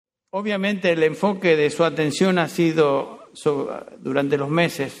Obviamente el enfoque de su atención ha sido durante los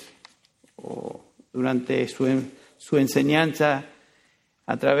meses o durante su enseñanza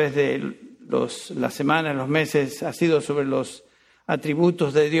a través de las semanas, los meses, ha sido sobre los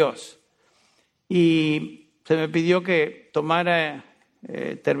atributos de Dios. Y se me pidió que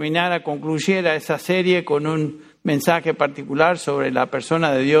concluyera esa serie con un mensaje particular sobre la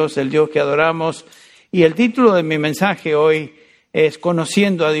persona de Dios, el Dios que adoramos. Y el título de mi mensaje hoy es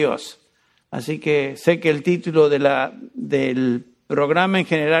Conociendo a Dios. Así que sé que el título del programa en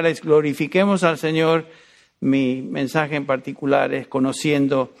general es Glorifiquemos al Señor. Mi mensaje en particular es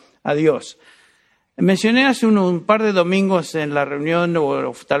Conociendo a Dios. Mencioné hace un par de domingos en la reunión,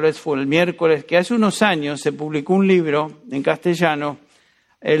 o tal vez fue el miércoles, que hace unos años se publicó un libro en castellano,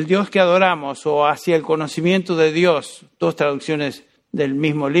 El Dios que adoramos, o Hacia el conocimiento de Dios, dos traducciones del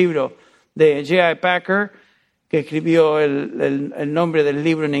mismo libro, de J.I. Packer, que escribió el nombre del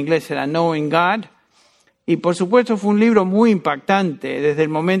libro en inglés era Knowing God. Y por supuesto fue un libro muy impactante desde el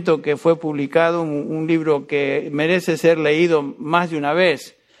momento que fue publicado, un libro que merece ser leído más de una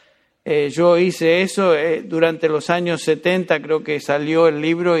vez. Yo hice eso durante los años 70, creo que salió el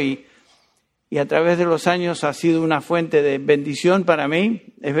libro y a través de los años ha sido una fuente de bendición para mí.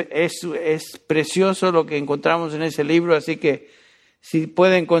 Es precioso lo que encontramos en ese libro, así que si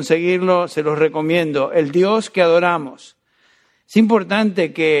pueden conseguirlo, se los recomiendo. El Dios que adoramos. Es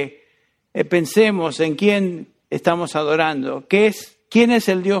importante que pensemos en quién estamos adorando. ¿Quién es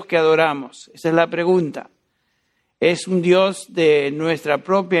el Dios que adoramos? Esa es la pregunta. ¿Es un Dios de nuestra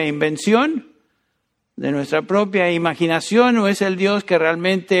propia invención, de nuestra propia imaginación, o es el Dios que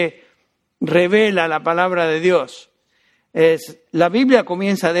realmente revela la palabra de Dios? La Biblia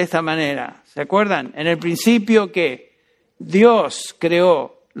comienza de esta manera. ¿Se acuerdan? En el principio que Dios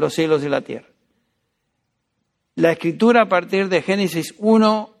creó los cielos y la tierra. La Escritura a partir de Génesis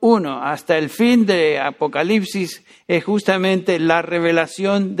 1:1 hasta el fin de Apocalipsis es justamente la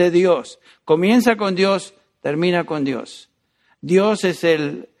revelación de Dios. Comienza con Dios, termina con Dios. Dios es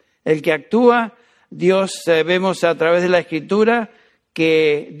el que actúa. Dios, vemos a través de la Escritura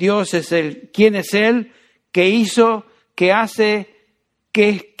que Dios es quién es Él, qué hizo, qué hace,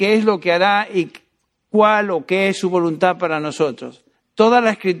 qué es lo que hará y cuál o qué es su voluntad para nosotros. Toda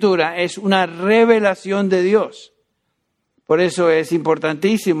la Escritura es una revelación de Dios. Por eso es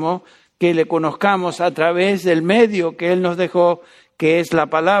importantísimo que le conozcamos a través del medio que Él nos dejó, que es la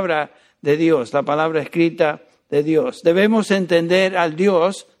palabra de Dios, la palabra escrita de Dios. Debemos entender al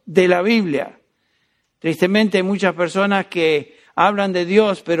Dios de la Biblia. Tristemente hay muchas personas que hablan de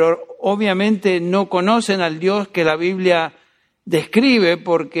Dios, pero obviamente no conocen al Dios que la Biblia describe,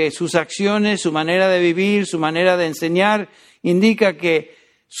 porque sus acciones, su manera de vivir, su manera de enseñar, indica que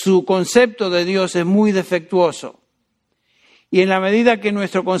su concepto de Dios es muy defectuoso. Y en la medida que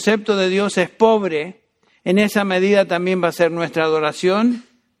nuestro concepto de Dios es pobre, en esa medida también va a ser nuestra adoración,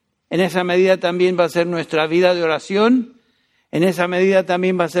 en esa medida también va a ser nuestra vida de oración, en esa medida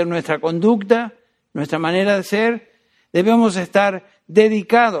también va a ser nuestra conducta, nuestra manera de ser. Debemos estar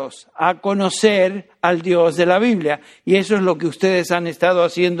dedicados a conocer al Dios de la Biblia. Y eso es lo que ustedes han estado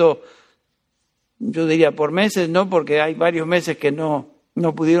haciendo, yo diría por meses, ¿no? Porque hay varios meses que no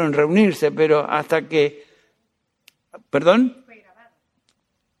pudieron reunirse, pero hasta que... ¿Perdón?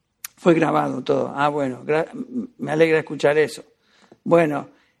 Fue grabado todo. Ah, bueno, me alegra escuchar eso. Bueno,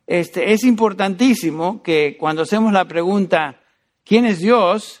 es importantísimo que cuando hacemos la pregunta, ¿quién es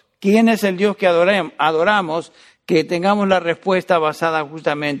Dios? ¿Quién es el Dios que adoramos? Que tengamos la respuesta basada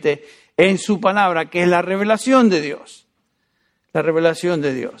justamente en su palabra, que es la revelación de Dios. La revelación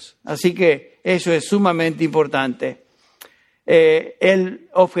de Dios. Así que eso es sumamente importante. El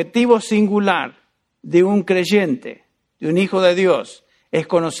objetivo singular de un creyente, de un hijo de Dios, es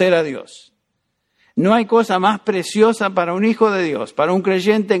conocer a Dios. No hay cosa más preciosa para un hijo de Dios, para un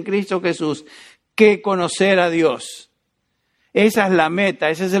creyente en Cristo Jesús, que conocer a Dios. Esa es la meta,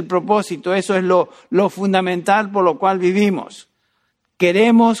 ese es el propósito, eso es lo fundamental por lo cual vivimos.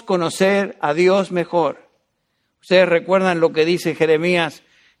 Queremos conocer a Dios mejor. Ustedes recuerdan lo que dice Jeremías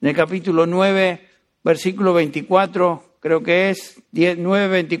en el capítulo 9, versículo 24, creo que es 9,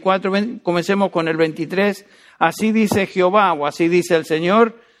 24, comencemos con el 23. Así dice Jehová, o así dice el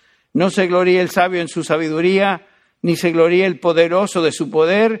Señor, no se gloríe el sabio en su sabiduría, ni se gloríe el poderoso de su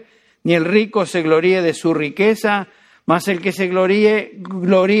poder, ni el rico se gloríe de su riqueza, mas el que se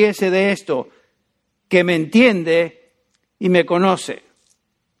gloríese de esto, que me entiende y me conoce.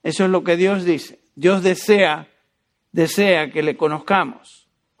 Eso es lo que Dios dice. Dios desea que le conozcamos.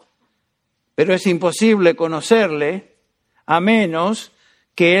 Pero es imposible conocerle a menos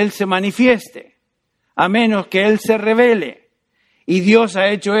que Él se manifieste, a menos que Él se revele. Y Dios ha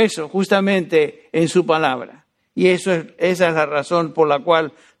hecho eso justamente en su palabra. Y esa es la razón por la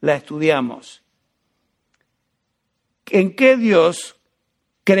cual la estudiamos. ¿En qué Dios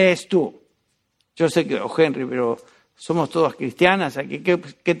crees tú? Yo sé que, Henry, pero somos todas cristianas aquí.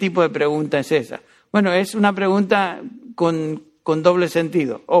 ¿Qué tipo de pregunta es esa? Bueno, es una pregunta con doble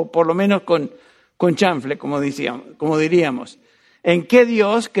sentido, o por lo menos con chanfle, como diríamos. ¿En qué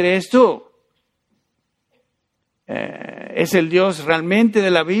Dios crees tú? ¿Es el Dios realmente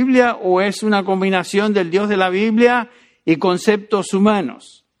de la Biblia o es una combinación del Dios de la Biblia y conceptos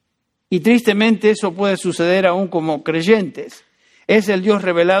humanos? Y tristemente eso puede suceder aún como creyentes. ¿Es el Dios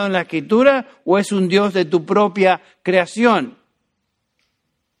revelado en la Escritura o es un Dios de tu propia creación?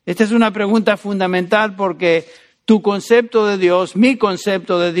 Esta es una pregunta fundamental porque tu concepto de Dios, mi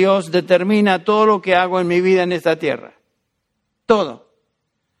concepto de Dios, determina todo lo que hago en mi vida en esta tierra. Todo.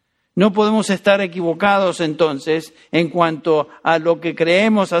 No podemos estar equivocados entonces en cuanto a lo que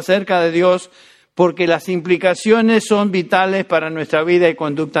creemos acerca de Dios, porque las implicaciones son vitales para nuestra vida y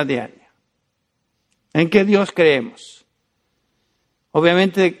conducta diaria. ¿En qué Dios creemos?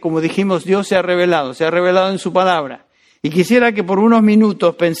 Obviamente, como dijimos, Dios se ha revelado en su palabra. Y quisiera que por unos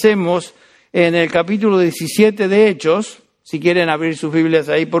minutos pensemos en el capítulo 17 de Hechos, si quieren abrir sus Biblias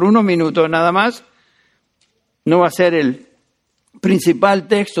ahí por unos minutos nada más. No va a ser el principal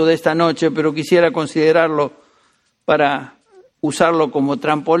texto de esta noche, pero quisiera considerarlo para usarlo como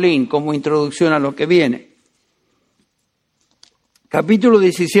trampolín, como introducción a lo que viene. Capítulo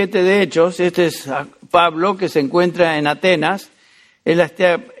 17 de Hechos, este es Pablo que se encuentra en Atenas. Él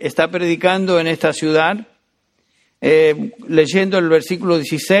está predicando en esta ciudad. Leyendo el versículo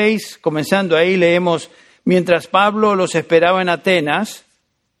 16, comenzando ahí, leemos: mientras Pablo los esperaba en Atenas,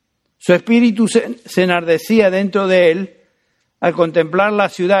 su espíritu se enardecía dentro de él al contemplar la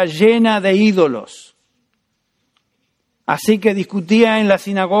ciudad llena de ídolos. Así que discutía en la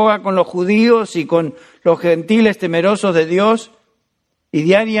sinagoga con los judíos y con los gentiles temerosos de Dios, y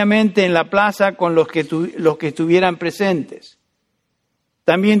diariamente en la plaza con los que estuvieran presentes.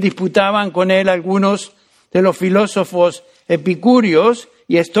 También disputaban con él algunos de los filósofos epicúreos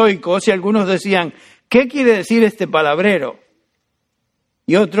y estoicos, y algunos decían: ¿qué quiere decir este palabrero?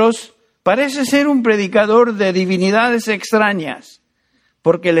 Y otros: parece ser un predicador de divinidades extrañas,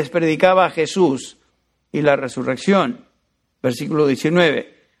 porque les predicaba a Jesús y la resurrección. Versículo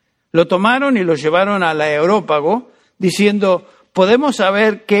 19. Lo tomaron y lo llevaron al Areópago, diciendo: ¿podemos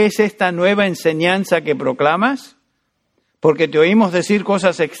saber qué es esta nueva enseñanza que proclamas? Porque te oímos decir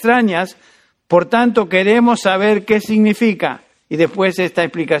cosas extrañas, por tanto queremos saber qué significa. Y después esta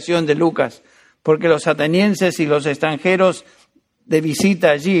explicación de Lucas: porque los atenienses y los extranjeros de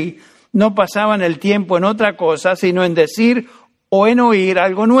visita allí no pasaban el tiempo en otra cosa, sino en decir o en oír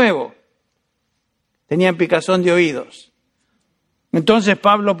algo nuevo. Tenían picazón de oídos. Entonces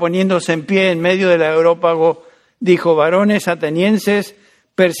Pablo, poniéndose en pie en medio del Areópago, dijo: varones atenienses,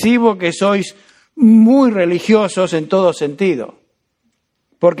 percibo que sois muy religiosos en todo sentido,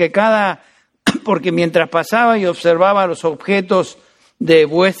 porque mientras pasaba y observaba los objetos de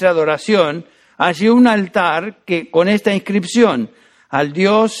vuestra adoración, hallé un altar que con esta inscripción: al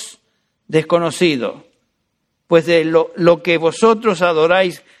Dios desconocido. Pues de lo que vosotros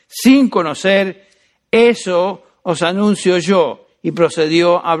adoráis sin conocer, eso os anuncio yo. Y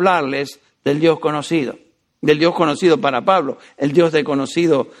procedió a hablarles del Dios conocido para Pablo, el Dios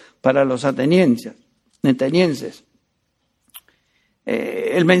desconocido para los atenienses.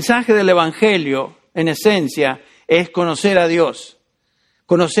 El mensaje del Evangelio, en esencia, es conocer a Dios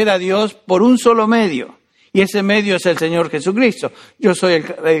por un solo medio, y ese medio es el Señor Jesucristo. Yo soy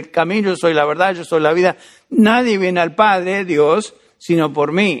el camino, yo soy la verdad, yo soy la vida. Nadie viene al Padre, Dios, sino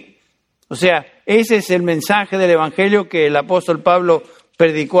por mí. O sea, ese es el mensaje del Evangelio que el apóstol Pablo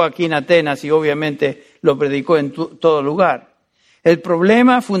predicó aquí en Atenas y obviamente lo predicó en todo lugar. El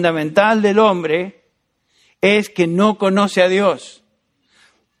problema fundamental del hombre es que no conoce a Dios.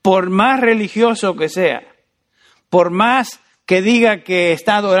 Por más religioso que sea, por más que diga que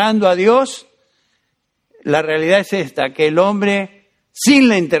está adorando a Dios, la realidad es esta: que el hombre, sin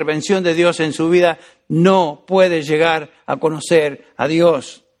la intervención de Dios en su vida, no puede llegar a conocer a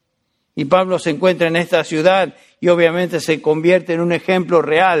Dios. Y Pablo se encuentra en esta ciudad y obviamente se convierte en un ejemplo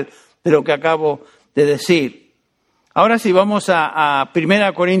real de lo que acabo de decir. Ahora sí, vamos a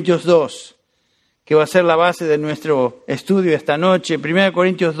 1 Corintios 2, que va a ser la base de nuestro estudio esta noche. 1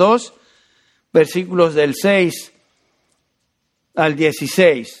 Corintios 2, versículos del 6 al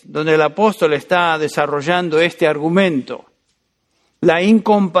 16, donde el apóstol está desarrollando este argumento: la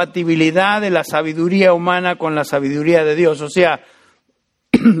incompatibilidad de la sabiduría humana con la sabiduría de Dios. O sea,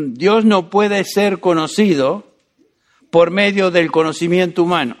 Dios no puede ser conocido por medio del conocimiento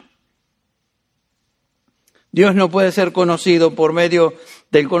humano. Dios no puede ser conocido por medio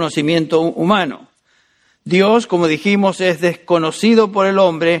del conocimiento humano. Dios, como dijimos, es desconocido por el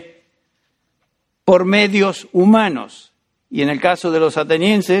hombre por medios humanos. Y en el caso de los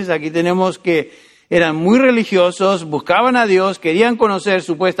atenienses, aquí tenemos que eran muy religiosos, buscaban a Dios, querían conocer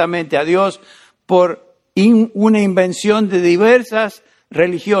supuestamente a Dios por una invención de diversas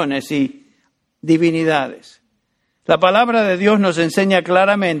religiones y divinidades. La palabra de Dios nos enseña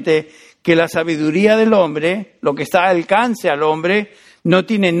claramente que la sabiduría del hombre, lo que está al alcance al hombre, no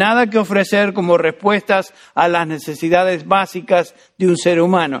tiene nada que ofrecer como respuestas a las necesidades básicas de un ser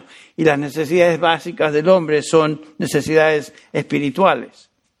humano. Y las necesidades básicas del hombre son necesidades espirituales.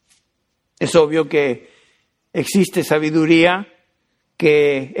 Es obvio que existe sabiduría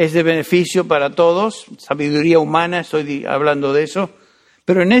que es de beneficio para todos, sabiduría humana, estoy hablando de eso.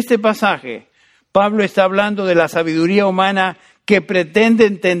 Pero en este pasaje, Pablo está hablando de la sabiduría humana que pretende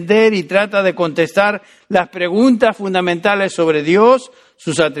entender y trata de contestar las preguntas fundamentales sobre Dios,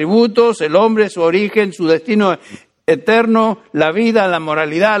 sus atributos, el hombre, su origen, su destino eterno, la vida, la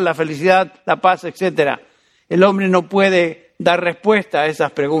moralidad, la felicidad, la paz, etc. El hombre no puede dar respuesta a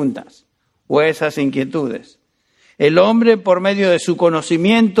esas preguntas o a esas inquietudes. El hombre, por medio de su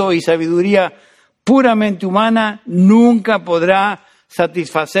conocimiento y sabiduría puramente humana, nunca podrá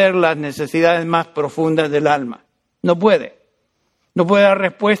satisfacer las necesidades más profundas del alma. No puede. No puede dar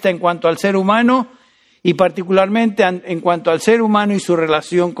respuesta en cuanto al ser humano y particularmente en cuanto al ser humano y su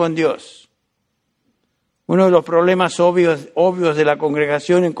relación con Dios. Uno de los problemas obvios de la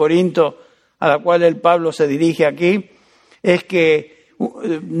congregación en Corinto, a la cual el Pablo se dirige aquí, es que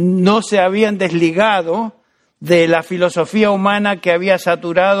no se habían desligado de la filosofía humana que había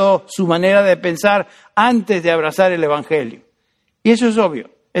saturado su manera de pensar antes de abrazar el Evangelio. Y eso es obvio,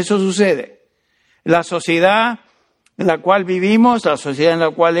 eso sucede. La sociedad en la cual vivimos, la sociedad en la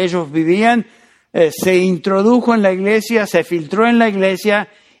cual ellos vivían, se introdujo en la iglesia, se filtró en la iglesia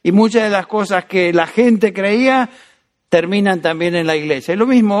y muchas de las cosas que la gente creía terminan también en la iglesia. Es lo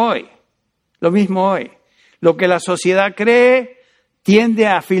mismo hoy. Lo que la sociedad cree tiende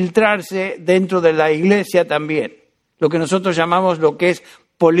a filtrarse dentro de la iglesia también. Lo que nosotros llamamos lo que es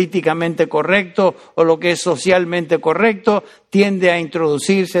políticamente correcto o lo que es socialmente correcto tiende a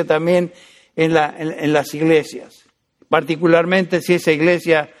introducirse también en las iglesias. Particularmente si esa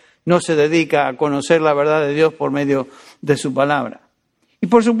iglesia no se dedica a conocer la verdad de Dios por medio de su palabra. Y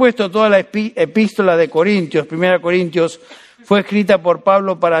por supuesto, toda la epístola de Corintios, 1 Corintios, fue escrita por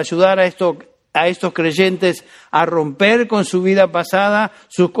Pablo para ayudar a estos creyentes a romper con su vida pasada,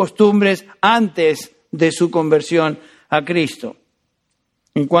 sus costumbres antes de su conversión a Cristo.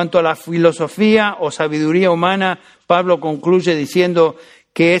 En cuanto a la filosofía o sabiduría humana, Pablo concluye diciendo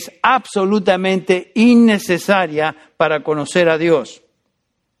que es absolutamente innecesaria para conocer a Dios.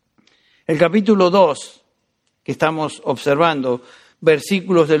 El capítulo 2, que estamos observando,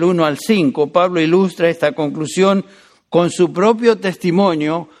 versículos del 1 al 5, Pablo ilustra esta conclusión con su propio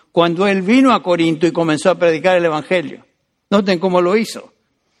testimonio cuando él vino a Corinto y comenzó a predicar el Evangelio. Noten cómo lo hizo.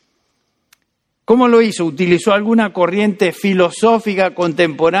 ¿Cómo lo hizo? ¿Utilizó alguna corriente filosófica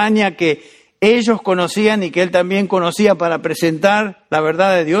contemporánea que ellos conocían y que él también conocía para presentar la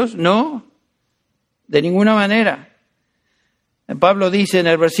verdad de Dios? No, de ninguna manera. Pablo dice en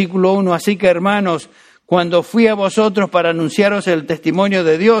el versículo 1, así que hermanos, cuando fui a vosotros para anunciaros el testimonio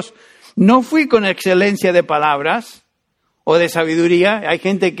de Dios, no fui con excelencia de palabras o de sabiduría. Hay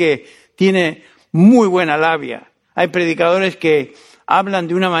gente que tiene muy buena labia. Hay predicadores que hablan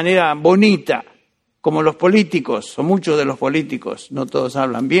de una manera bonita, como los políticos, o muchos de los políticos, no todos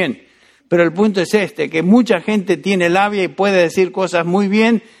hablan bien. Pero el punto es que mucha gente tiene labia y puede decir cosas muy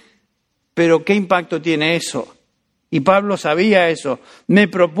bien, pero ¿qué impacto tiene eso? Y Pablo sabía eso. Me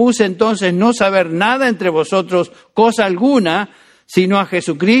propuse entonces no saber nada entre vosotros, cosa alguna, sino a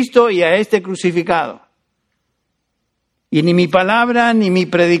Jesucristo y a este crucificado. Y ni mi palabra ni mi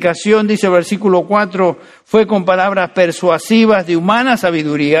predicación, dice el versículo 4, fue con palabras persuasivas de humana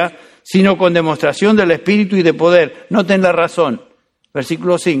sabiduría, sino con demostración del Espíritu y de poder. Noten la razón.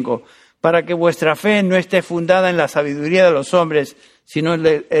 Versículo 5. Para que vuestra fe no esté fundada en la sabiduría de los hombres, sino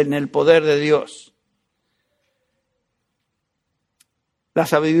en el poder de Dios. La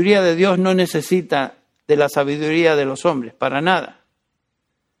sabiduría de Dios no necesita de la sabiduría de los hombres, para nada.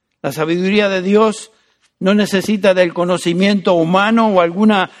 La sabiduría de Dios no necesita del conocimiento humano o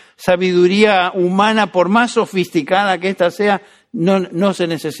alguna sabiduría humana, por más sofisticada que ésta sea, no se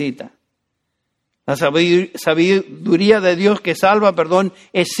necesita. La sabiduría de Dios que salva,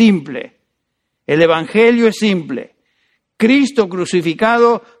 es simple. El Evangelio es simple. Cristo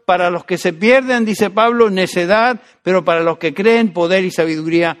crucificado, para los que se pierden, dice Pablo, necedad, pero para los que creen, poder y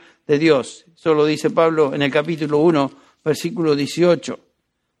sabiduría de Dios. Eso lo dice Pablo en el capítulo 1, versículo 18.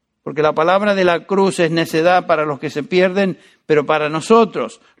 Porque la palabra de la cruz es necedad para los que se pierden, pero para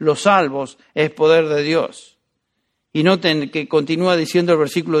nosotros, los salvos, es poder de Dios. Y noten que continúa diciendo el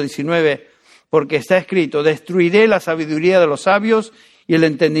versículo 19, porque está escrito, destruiré la sabiduría de los sabios y el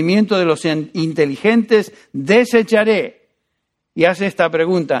entendimiento de los inteligentes desecharé. Y hace esta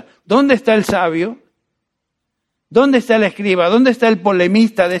pregunta, ¿dónde está el sabio? ¿Dónde está el escriba? ¿Dónde está el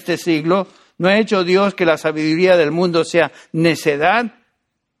polemista de este siglo? ¿No ha hecho Dios que la sabiduría del mundo sea necedad?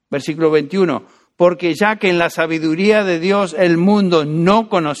 Versículo 21, porque ya que en la sabiduría de Dios el mundo no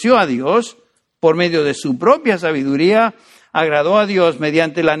conoció a Dios, por medio de su propia sabiduría, agradó a Dios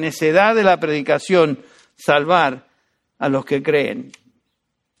mediante la necedad de la predicación salvar a los que creen.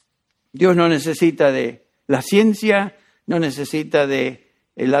 Dios no necesita de la ciencia, no necesita de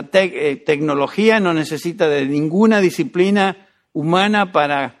la tecnología, no necesita de ninguna disciplina humana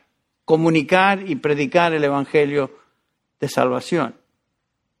para comunicar y predicar el evangelio de salvación.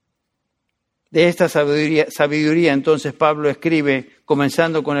 De esta sabiduría, entonces Pablo escribe,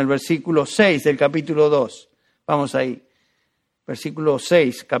 comenzando con el versículo 6 del capítulo 2. Vamos ahí. Versículo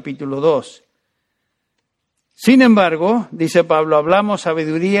 6, capítulo 2. Sin embargo, dice Pablo, hablamos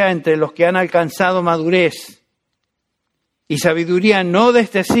sabiduría entre los que han alcanzado madurez. Y sabiduría no de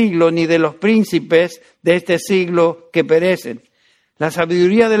este siglo, ni de los príncipes de este siglo que perecen. La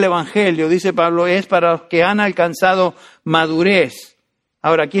sabiduría del Evangelio, dice Pablo, es para los que han alcanzado madurez.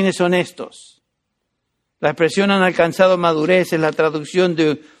 Ahora, ¿quiénes son estos? La expresión han alcanzado madurez es la traducción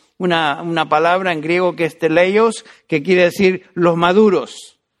de una palabra en griego que es teleios, que quiere decir los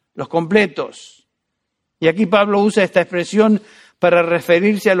maduros, los completos. Y aquí Pablo usa esta expresión para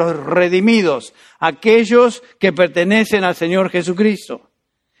referirse a los redimidos, aquellos que pertenecen al Señor Jesucristo.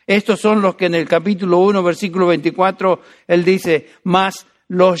 Estos son los que en el capítulo 1, versículo 24, él dice, más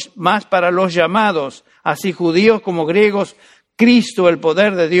para los llamados, así judíos como griegos, Cristo, el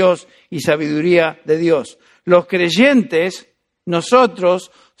poder de Dios y sabiduría de Dios. Los creyentes,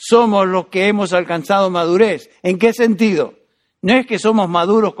 nosotros, somos los que hemos alcanzado madurez. ¿En qué sentido? No es que somos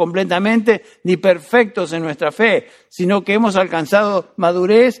maduros completamente ni perfectos en nuestra fe, sino que hemos alcanzado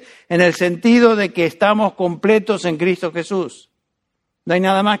madurez en el sentido de que estamos completos en Cristo Jesús. No hay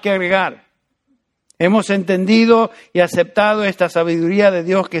nada más que agregar. Hemos entendido y aceptado esta sabiduría de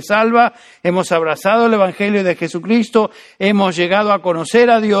Dios que salva, hemos abrazado el Evangelio de Jesucristo, hemos llegado a conocer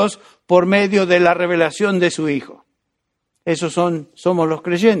a Dios por medio de la revelación de su Hijo. Esos somos los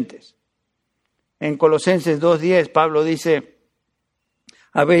creyentes. En Colosenses 2:10, Pablo dice,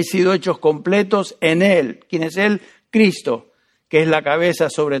 habéis sido hechos completos en Él. ¿Quién es Él? Cristo, que es la cabeza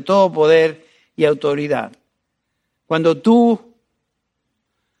sobre todo poder y autoridad. Cuando tú,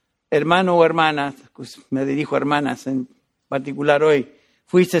 hermano o hermana, pues me dirijo a hermanas en particular hoy,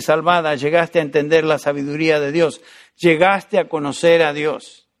 fuiste salvada, llegaste a entender la sabiduría de Dios, llegaste a conocer a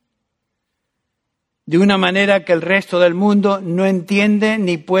Dios de una manera que el resto del mundo no entiende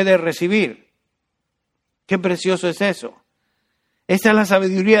ni puede recibir. Qué precioso es eso. Esta es la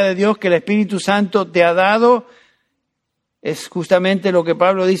sabiduría de Dios que el Espíritu Santo te ha dado. Es justamente lo que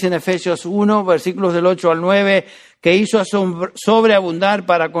Pablo dice en Efesios 1, versículos del 8 al 9, que hizo sobreabundar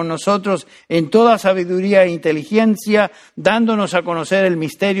para con nosotros en toda sabiduría e inteligencia, dándonos a conocer el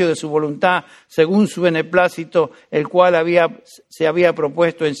misterio de su voluntad, según su beneplácito, el cual se había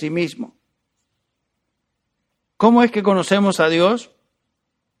propuesto en sí mismo. ¿Cómo es que conocemos a Dios?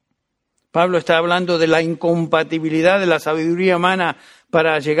 Pablo está hablando de la incompatibilidad de la sabiduría humana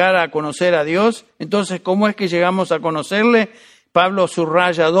para llegar a conocer a Dios. Entonces, ¿cómo es que llegamos a conocerle? Pablo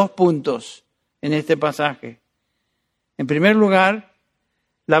subraya 2 puntos en este pasaje. En primer lugar,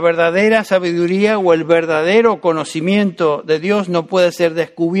 la verdadera sabiduría o el verdadero conocimiento de Dios no puede ser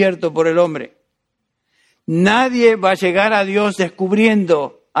descubierto por el hombre. Nadie va a llegar a Dios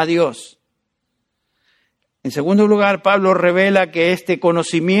descubriendo a Dios. En segundo lugar, Pablo revela que este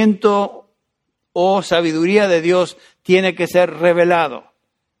conocimiento o sabiduría de Dios tiene que ser revelado.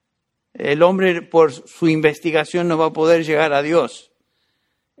 El hombre por su investigación no va a poder llegar a Dios.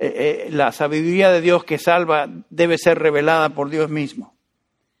 La sabiduría de Dios que salva debe ser revelada por Dios mismo.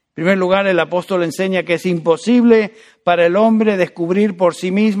 En primer lugar, el apóstol enseña que es imposible para el hombre descubrir por sí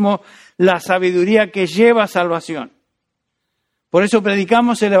mismo la sabiduría que lleva a salvación. Por eso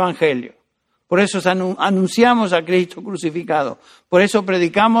predicamos el Evangelio. Por eso anunciamos a Cristo crucificado. Por eso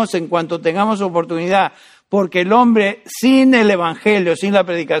predicamos en cuanto tengamos oportunidad. Porque el hombre sin el Evangelio, sin la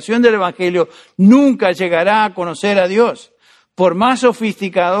predicación del Evangelio, nunca llegará a conocer a Dios. por más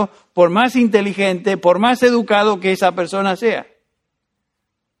sofisticado, por más inteligente, por más educado que esa persona sea.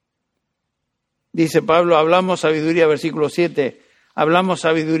 Dice Pablo, hablamos sabiduría, versículo 7, hablamos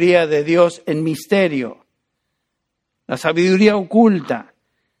sabiduría de Dios en misterio, la sabiduría oculta,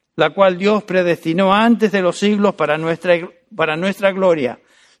 la cual Dios predestinó antes de los siglos para nuestra gloria,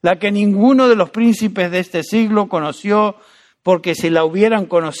 la que ninguno de los príncipes de este siglo conoció, porque si la hubieran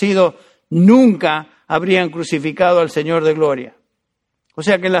conocido, nunca habrían crucificado al Señor de gloria. O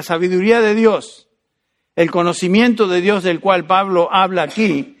sea que la sabiduría de Dios, el conocimiento de Dios del cual Pablo habla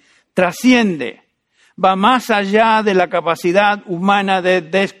aquí, trasciende, va más allá de la capacidad humana de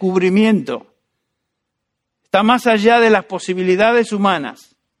descubrimiento. Está más allá de las posibilidades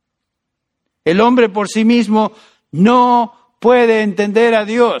humanas. El hombre por sí mismo no puede entender a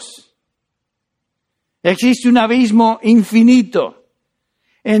Dios. Existe un abismo infinito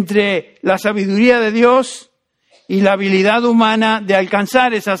entre la sabiduría de Dios y la habilidad humana de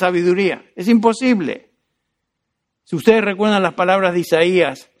alcanzar esa sabiduría. Es imposible. Si ustedes recuerdan las palabras de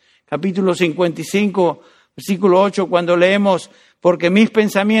Isaías, capítulo 55, versículo 8, cuando leemos, porque mis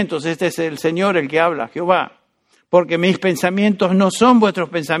pensamientos, este es el Señor el que habla, Jehová, porque mis pensamientos no son vuestros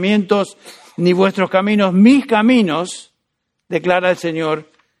pensamientos, ni vuestros caminos mis caminos, declara el Señor,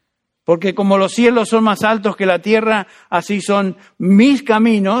 porque como los cielos son más altos que la tierra, así son mis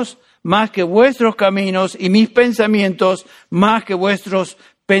caminos más que vuestros caminos y mis pensamientos más que vuestros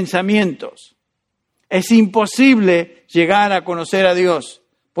pensamientos. Es imposible llegar a conocer a Dios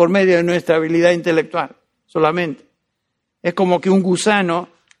por medio de nuestra habilidad intelectual solamente. Es como que un gusano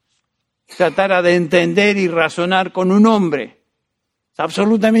tratara de entender y razonar con un hombre. Es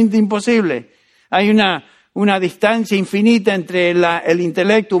absolutamente imposible. Hay una distancia infinita entre el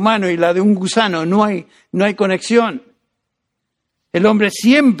intelecto humano y la de un gusano. No hay conexión. El hombre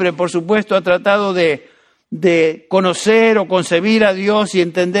siempre, por supuesto, ha tratado de conocer o concebir a Dios y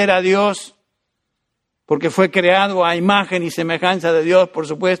entender a Dios, porque fue creado a imagen y semejanza de Dios, por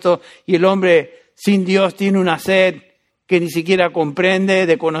supuesto, y el hombre sin Dios tiene una sed que ni siquiera comprende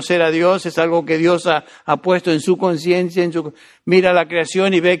de conocer a Dios. Es algo que Dios ha puesto en su conciencia, mira la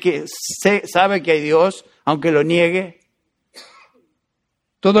creación y ve que sabe que hay Dios, aunque lo niegue.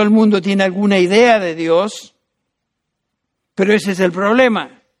 Todo el mundo tiene alguna idea de Dios, pero ese es el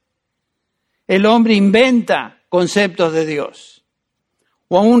problema. El hombre inventa conceptos de Dios,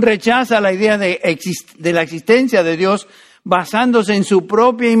 o aún rechaza la idea de la existencia de Dios basándose en su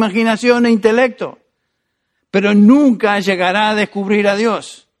propia imaginación e intelecto, pero nunca llegará a descubrir a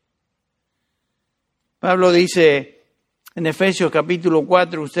Dios. Pablo dice en Efesios capítulo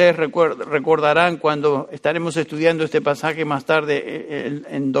 4, ustedes recordarán cuando estaremos estudiando este pasaje más tarde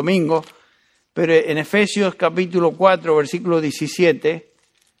en domingo, pero en Efesios capítulo 4, versículo 17,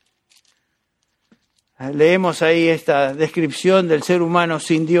 leemos ahí esta descripción del ser humano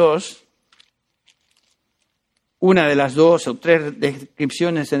sin Dios. Una de las 2 o 3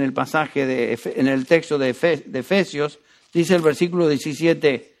 descripciones en el pasaje, en el texto de Efesios, dice el versículo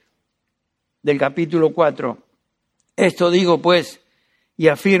 17 del capítulo 4. Esto digo pues, y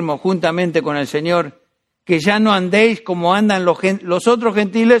afirmo juntamente con el Señor, que ya no andéis como andan los otros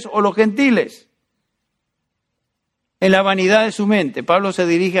gentiles o los gentiles, en la vanidad de su mente. Pablo se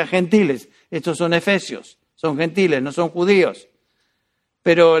dirige a gentiles, estos son efesios, son gentiles, no son judíos.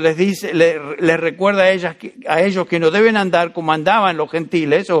 Pero les recuerda a ellos que no deben andar como andaban los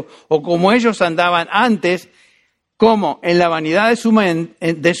gentiles o como ellos andaban antes, como en la vanidad de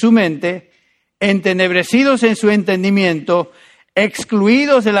su mente, entenebrecidos en su entendimiento,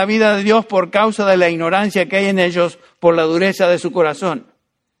 excluidos de la vida de Dios por causa de la ignorancia que hay en ellos por la dureza de su corazón.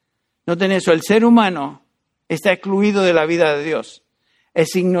 Noten eso, el ser humano está excluido de la vida de Dios,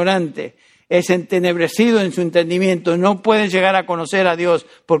 es ignorante, es entenebrecido en su entendimiento, no puede llegar a conocer a Dios,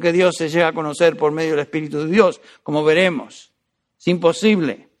 porque Dios se llega a conocer por medio del Espíritu de Dios, como veremos. Es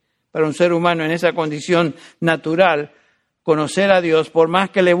imposible para un ser humano en esa condición natural conocer a Dios, por más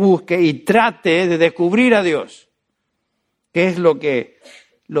que le busque y trate de descubrir a Dios. ¿Qué es lo que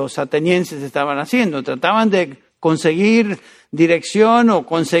los atenienses estaban haciendo? Trataban de conseguir dirección o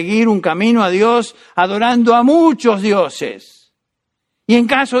conseguir un camino a Dios adorando a muchos dioses. Y en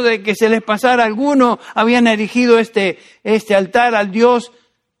caso de que se les pasara alguno, habían erigido este altar al Dios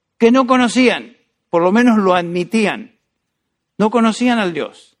que no conocían, por lo menos lo admitían. No conocían al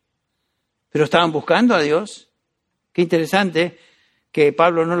Dios, pero estaban buscando a Dios. Qué interesante que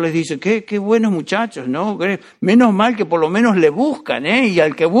Pablo no les dice, qué buenos muchachos, ¿no? Menos mal que por lo menos le buscan, y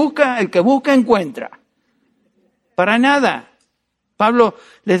el que busca encuentra. Para nada. Pablo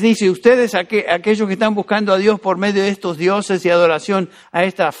les dice, ustedes, aquellos que están buscando a Dios por medio de estos dioses y adoración a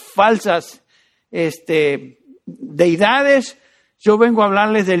estas falsas deidades, yo vengo a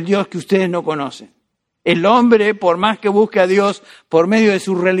hablarles del Dios que ustedes no conocen. El hombre, por más que busque a Dios por medio de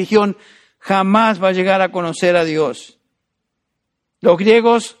su religión, jamás va a llegar a conocer a Dios. Los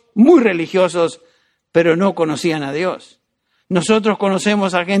griegos, muy religiosos, pero no conocían a Dios. Nosotros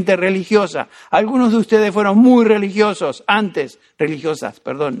conocemos a gente religiosa. Algunos de ustedes fueron muy religiosos,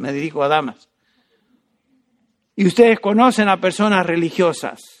 me dirijo a damas. Y ustedes conocen a personas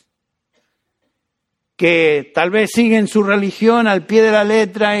religiosas que tal vez siguen su religión al pie de la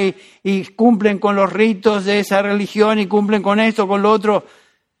letra y cumplen con los ritos de esa religión y cumplen con esto, con lo otro.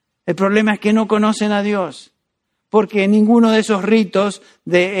 El problema es que no conocen a Dios, porque ninguno de esos ritos,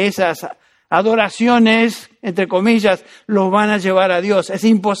 de esas adoraciones, entre comillas, los van a llevar a Dios. Es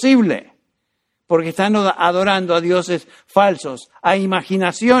imposible, porque están adorando a dioses falsos, a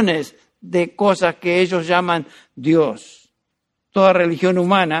imaginaciones de cosas que ellos llaman Dios. Toda religión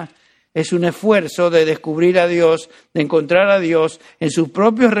humana es un esfuerzo de descubrir a Dios, de encontrar a Dios. En sus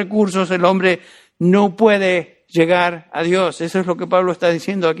propios recursos el hombre no puede llegar a Dios. Eso es lo que Pablo está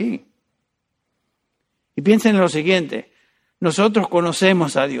diciendo aquí. Y piensen en lo siguiente, nosotros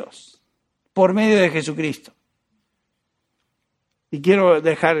conocemos a Dios por medio de Jesucristo. Y quiero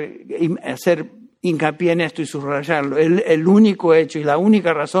hacer hincapié en esto y subrayarlo. El único hecho y la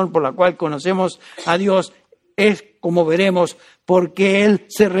única razón por la cual conocemos a Dios es, como veremos, porque Él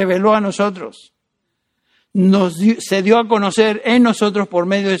se reveló a nosotros. Se dio a conocer en nosotros por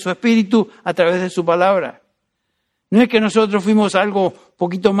medio de su Espíritu a través de su palabra. No es que nosotros fuimos algo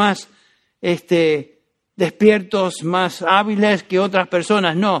poquito más despiertos, más hábiles que otras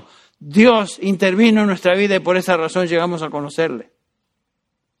personas. No, Dios intervino en nuestra vida y por esa razón llegamos a conocerle.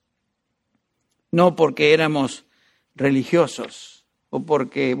 No porque éramos religiosos o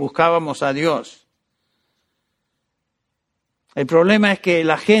porque buscábamos a Dios. El problema es que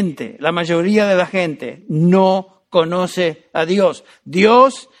la mayoría de la gente, no conoce a Dios.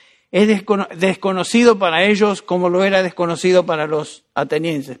 Dios es desconocido para ellos como lo era desconocido para los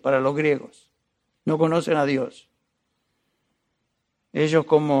atenienses, para los griegos. No conocen a Dios. Ellos,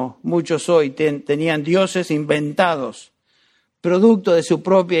 como muchos hoy, tenían dioses inventados, producto de su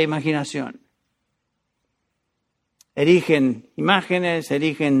propia imaginación. Erigen imágenes,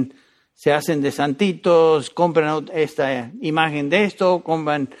 se hacen de santitos, compran esta imagen de esto,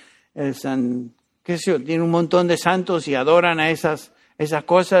 compran tienen un montón de santos y adoran a esas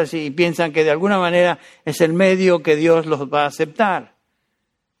cosas y piensan que de alguna manera es el medio que Dios los va a aceptar.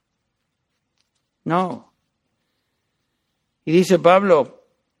 No. Y dice Pablo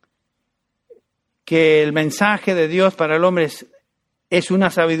que el mensaje de Dios para el hombre es una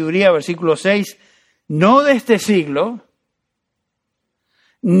sabiduría, versículo 6, no de este siglo,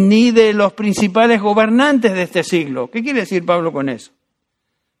 ni de los principales gobernantes de este siglo. ¿Qué quiere decir Pablo con eso?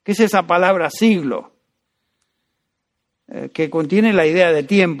 ¿Qué es esa palabra siglo? Que contiene la idea de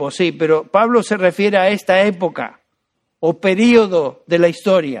tiempo, sí, pero Pablo se refiere a esta época o período de la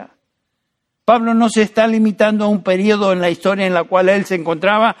historia. Pablo no se está limitando a un periodo en la historia en la cual él se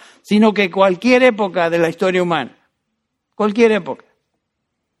encontraba, sino que cualquier época de la historia humana. Cualquier época.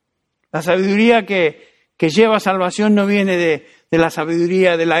 La sabiduría que lleva salvación no viene de la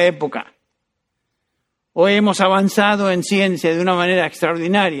sabiduría de la época. Hoy hemos avanzado en ciencia de una manera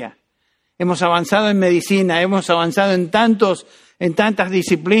extraordinaria. Hemos avanzado en medicina, hemos avanzado en tantas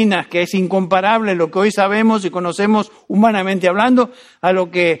disciplinas que es incomparable lo que hoy sabemos y conocemos humanamente hablando a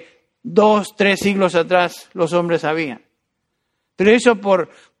lo que 2, 3 siglos atrás los hombres sabían. Pero eso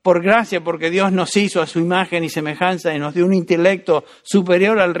por gracia, porque Dios nos hizo a su imagen y semejanza y nos dio un intelecto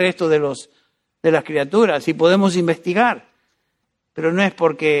superior al resto de las criaturas y podemos investigar. Pero no es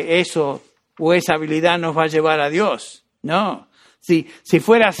porque eso o esa habilidad nos va a llevar a Dios. No. Si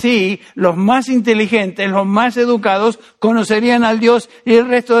fuera así, los más inteligentes, los más educados conocerían al Dios y el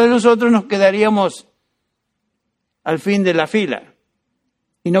resto de nosotros nos quedaríamos al fin de la fila.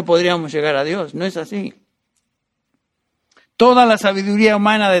 Y no podríamos llegar a Dios. No es así. Toda la sabiduría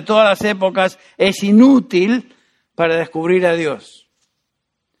humana de todas las épocas es inútil para descubrir a Dios.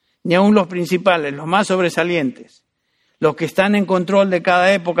 Ni aun los principales, los más sobresalientes. Los que están en control de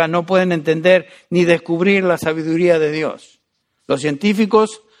cada época no pueden entender ni descubrir la sabiduría de Dios. Los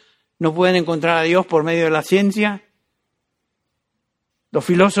científicos no pueden encontrar a Dios por medio de la ciencia. Los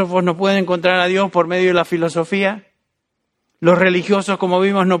filósofos no pueden encontrar a Dios por medio de la filosofía. Los religiosos, como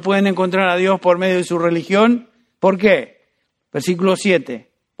vimos, no pueden encontrar a Dios por medio de su religión. ¿Por qué? Versículo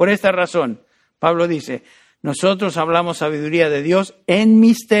 7. Por esta razón, Pablo dice, nosotros hablamos sabiduría de Dios en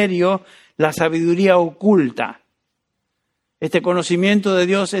misterio, la sabiduría oculta. Este conocimiento de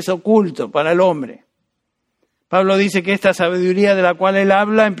Dios es oculto para el hombre. Pablo dice que esta sabiduría de la cual él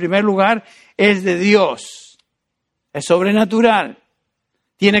habla, en primer lugar, es de Dios. es sobrenatural,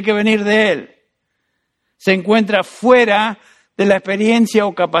 tiene que venir de Él. Se encuentra fuera de la experiencia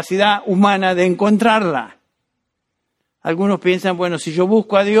o capacidad humana de encontrarla. Algunos piensan, bueno, si yo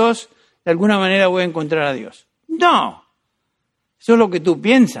busco a Dios, de alguna manera voy a encontrar a Dios. No, eso es lo que tú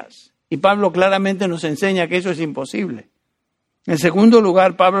piensas. Y Pablo claramente nos enseña que eso es imposible. En segundo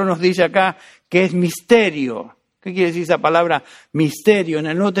lugar, Pablo nos dice acá que es misterio. ¿Qué quiere decir esa palabra misterio? En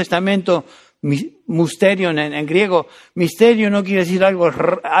el Nuevo Testamento, misterio en griego, misterio no quiere decir algo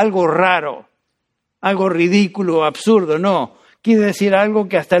raro, algo ridículo, absurdo, no. Quiere decir algo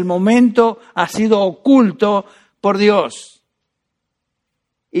que hasta el momento ha sido oculto por Dios.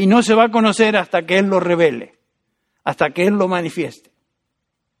 Y no se va a conocer hasta que Él lo revele, hasta que Él lo manifieste.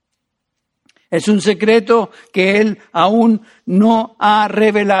 Es un secreto que Él aún no ha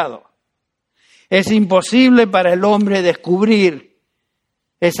revelado. Es imposible para el hombre descubrir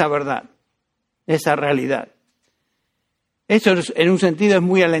esa verdad, esa realidad. Eso en un sentido es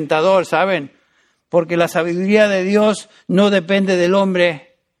muy alentador, ¿saben? Porque la sabiduría de Dios no depende del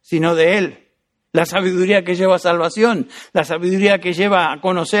hombre, sino de Él. La sabiduría que lleva a salvación, la sabiduría que lleva a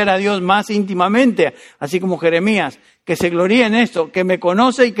conocer a Dios más íntimamente, así como Jeremías, que se gloría en esto, que me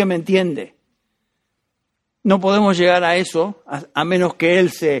conoce y que me entiende. No podemos llegar a eso a menos que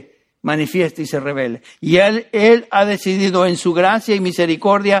Él se manifieste y se revele. Y Él ha decidido en su gracia y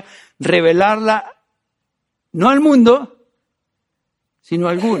misericordia revelarla no al mundo, sino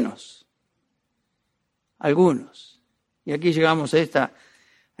a algunos. Algunos. Y aquí llegamos a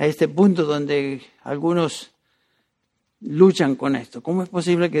este punto donde algunos luchan con esto. ¿Cómo es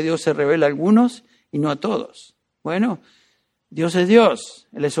posible que Dios se revele a algunos y no a todos? Bueno, Dios es Dios,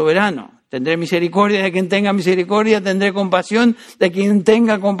 Él es soberano. Tendré misericordia de quien tenga misericordia, tendré compasión de quien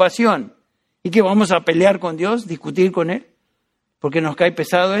tenga compasión. ¿Y qué, vamos a pelear con Dios, discutir con Él? ¿Porque nos cae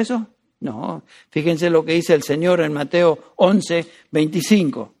pesado eso? No, fíjense lo que dice el Señor en Mateo 11,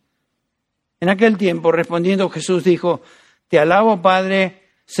 25. En aquel tiempo, respondiendo Jesús dijo, te alabo, Padre,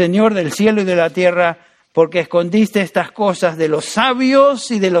 Señor del cielo y de la tierra, porque escondiste estas cosas de los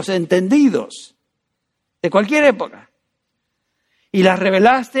sabios y de los entendidos, de cualquier época, y las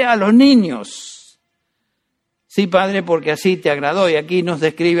revelaste a los niños. Sí, Padre, porque así te agradó. Y aquí nos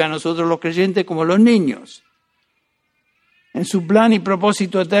describe a nosotros los creyentes como los niños. En su plan y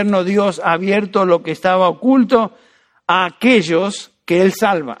propósito eterno, Dios ha abierto lo que estaba oculto a aquellos que Él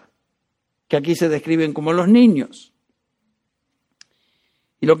salva, que aquí se describen como los niños.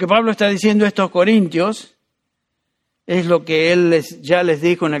 Y lo que Pablo está diciendo a estos corintios es lo que él ya les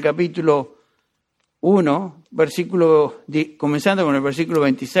dijo en el capítulo 1, comenzando con el versículo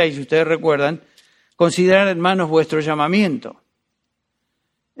 26, si ustedes recuerdan, considerad, hermanos, vuestro llamamiento.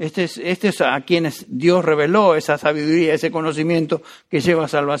 Este es a quienes Dios reveló esa sabiduría, ese conocimiento que lleva a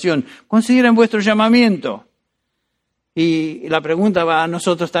salvación. Consideren vuestro llamamiento. Y la pregunta va a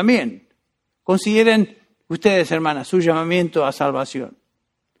nosotros también. Consideren ustedes, hermanas, su llamamiento a salvación.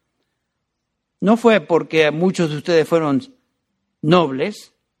 No fue porque muchos de ustedes fueron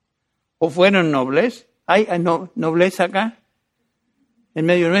nobles o fueron nobles. ¿Hay nobleza acá en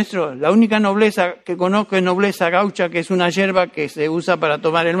medio nuestro? La única nobleza que conozco es nobleza gaucha, que es una yerba que se usa para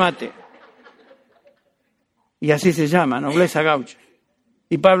tomar el mate. Y así se llama, nobleza gaucha.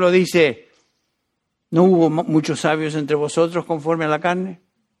 Y Pablo dice, ¿no hubo muchos sabios entre vosotros conforme a la carne?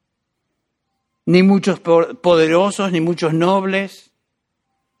 Ni muchos poderosos, ni muchos nobles,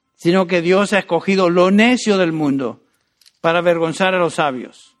 sino que Dios ha escogido lo necio del mundo para avergonzar a los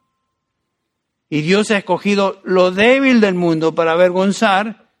sabios. Y Dios ha escogido lo débil del mundo para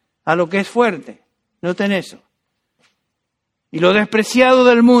avergonzar a lo que es fuerte. Noten eso. Y lo despreciado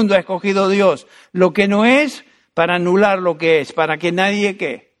del mundo ha escogido Dios, lo que no es, para anular lo que es, para que nadie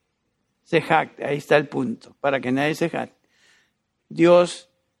 ¿qué? Se jacte. Ahí está el punto, para que nadie se jacte. Dios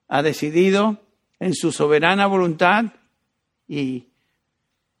ha decidido en su soberana voluntad y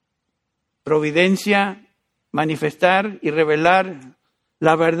providencia manifestar y revelar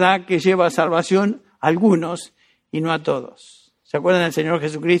la verdad que lleva a salvación a algunos y no a todos. ¿Se acuerdan? El Señor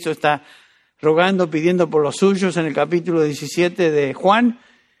Jesucristo está rogando, pidiendo por los suyos en el capítulo 17 de Juan.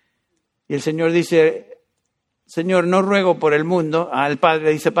 Y el Señor dice, Señor, no ruego por el mundo. Al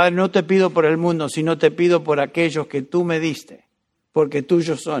Padre dice, Padre, no te pido por el mundo, sino te pido por aquellos que tú me diste, porque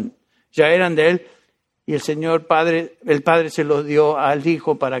tuyos son. Ya eran de Él y el Padre se los dio al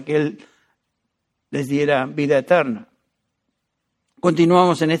Hijo para que Él les diera vida eterna.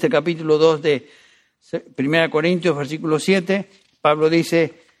 Continuamos en este capítulo 2 de 1 Corintios, versículo 7. Pablo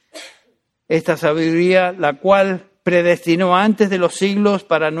dice, esta sabiduría, la cual predestinó antes de los siglos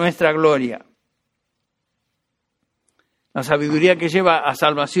para nuestra gloria. La sabiduría que lleva a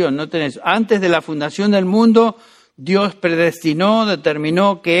salvación, no tenés. Antes de la fundación del mundo, Dios predestinó,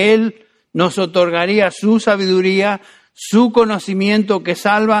 determinó que Él nos otorgaría su sabiduría, su conocimiento que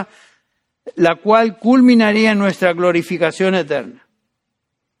salva, la cual culminaría en nuestra glorificación eterna,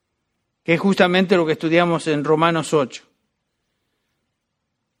 que es justamente lo que estudiamos en Romanos 8.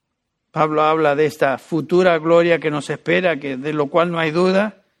 Pablo habla de esta futura gloria que nos espera, que de lo cual no hay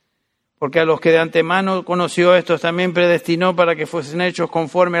duda, porque a los que de antemano conoció, estos también predestinó para que fuesen hechos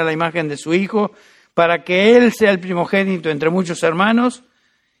conforme a la imagen de su Hijo, para que Él sea el primogénito entre muchos hermanos.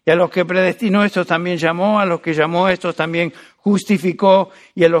 Y a los que predestinó, estos también llamó, a los que llamó, estos también justificó,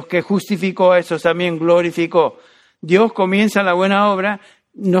 y a los que justificó, estos también glorificó. Dios comienza la buena obra,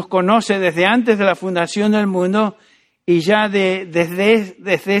 nos conoce desde antes de la fundación del mundo, y ya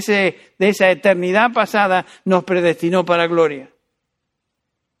desde esa eternidad pasada nos predestinó para gloria.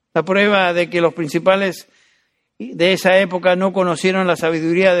 La prueba de que los principales de esa época no conocieron la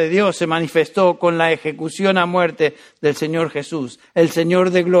sabiduría de Dios se manifestó con la ejecución a muerte del Señor Jesús, el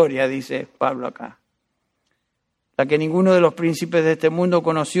Señor de gloria, dice Pablo acá. La que ninguno de los príncipes de este mundo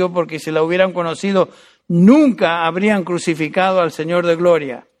conoció, porque si la hubieran conocido, nunca habrían crucificado al Señor de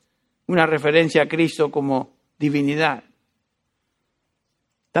gloria. Una referencia a Cristo como divinidad.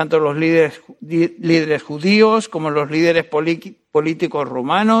 Tanto los líderes judíos como los líderes políticos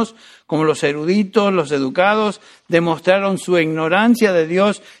romanos, como los eruditos, los educados, demostraron su ignorancia de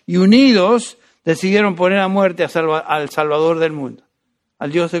Dios y unidos decidieron poner a muerte al Salvador del mundo,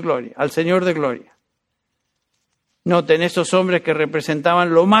 al Dios de gloria, al Señor de gloria. Noten, estos hombres que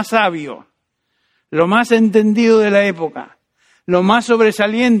representaban lo más sabio, lo más entendido de la época, lo más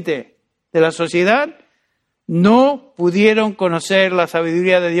sobresaliente de la sociedad, no pudieron conocer la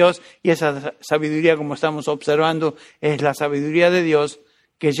sabiduría de Dios, y esa sabiduría, como estamos observando, es la sabiduría de Dios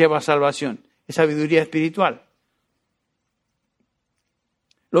que lleva a salvación, es sabiduría espiritual.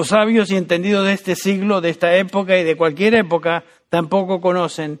 Los sabios y entendidos de este siglo, de esta época y de cualquier época, tampoco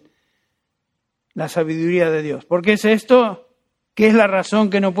conocen la sabiduría de Dios. ¿Por qué es esto? ¿Qué es la razón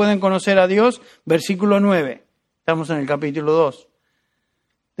que no pueden conocer a Dios? Versículo 9. Estamos en el capítulo 2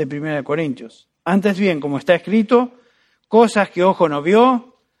 de 1 Corintios. Antes bien, como está escrito, cosas que ojo no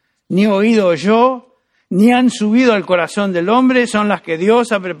vio, ni oído oyó, ni han subido al corazón del hombre, son las que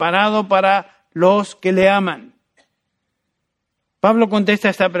Dios ha preparado para los que le aman. Pablo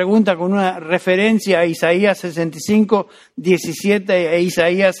contesta esta pregunta con una referencia a Isaías 65, 17 e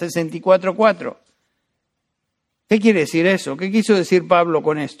Isaías 64, 4. ¿Qué quiere decir eso? ¿Qué quiso decir Pablo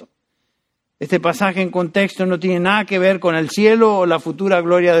con esto? Este pasaje en contexto no tiene nada que ver con el cielo o la futura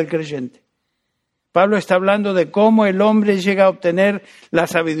gloria del creyente. Pablo está hablando de cómo el hombre llega a obtener la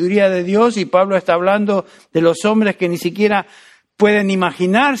sabiduría de Dios, y Pablo está hablando de los hombres que ni siquiera pueden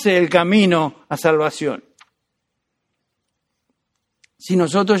imaginarse el camino a salvación. Si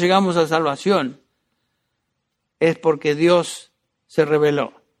nosotros llegamos a salvación, es porque Dios se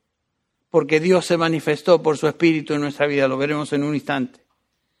reveló, porque Dios se manifestó por su Espíritu en nuestra vida. Lo veremos en un instante.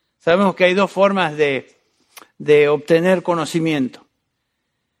 Sabemos que hay dos formas de obtener conocimiento.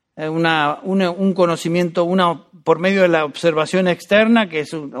 Un conocimiento, una por medio de la observación externa, que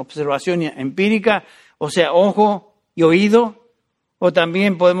es una observación empírica, o sea, ojo y oído, o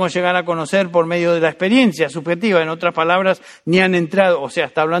también podemos llegar a conocer por medio de la experiencia subjetiva. En otras palabras, ni han entrado, o sea,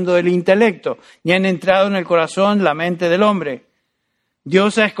 está hablando del intelecto, ni han entrado en el corazón, la mente del hombre.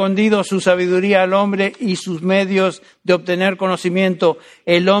 Dios ha escondido su sabiduría al hombre y sus medios de obtener conocimiento.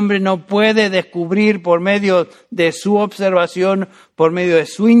 El hombre no puede descubrir por medio de su observación, por medio de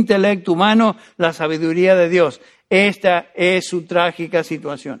su intelecto humano, la sabiduría de Dios. Esta es su trágica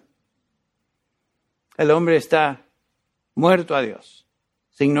situación. El hombre está muerto a Dios,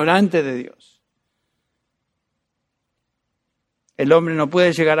 es ignorante de Dios. El hombre no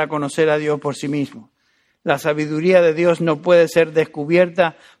puede llegar a conocer a Dios por sí mismo. La sabiduría de Dios no puede ser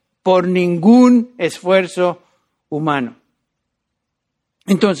descubierta por ningún esfuerzo humano.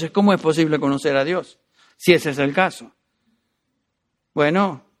 Entonces, ¿cómo es posible conocer a Dios? Si ese es el caso.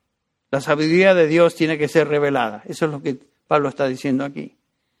 Bueno, la sabiduría de Dios tiene que ser revelada. Eso es lo que Pablo está diciendo aquí.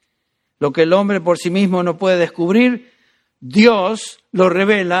 Lo que el hombre por sí mismo no puede descubrir, Dios lo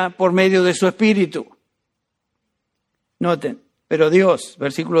revela por medio de su Espíritu. Noten, pero Dios,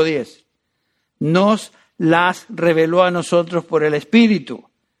 versículo 10, nos las reveló a nosotros por el Espíritu,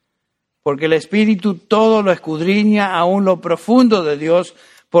 porque el Espíritu todo lo escudriña, aún lo profundo de Dios,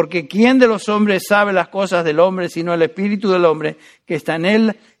 porque ¿quién de los hombres sabe las cosas del hombre sino el Espíritu del hombre que está en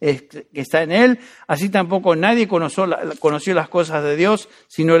él? Así tampoco nadie conoció las cosas de Dios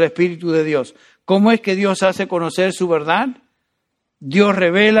sino el Espíritu de Dios. ¿Cómo es que Dios hace conocer su verdad? Dios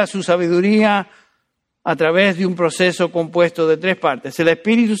revela su sabiduría a través de un proceso compuesto de 3 partes. El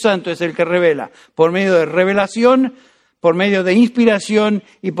Espíritu Santo es el que revela por medio de revelación, por medio de inspiración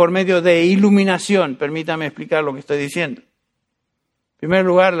y por medio de iluminación. Permítame explicar lo que estoy diciendo. En primer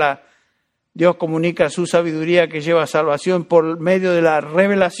lugar, Dios comunica su sabiduría que lleva a salvación por medio de la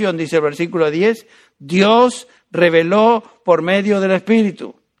revelación, dice el versículo 10. Dios reveló por medio del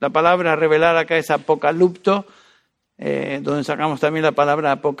Espíritu. La palabra revelar acá es apocalipto, donde sacamos también la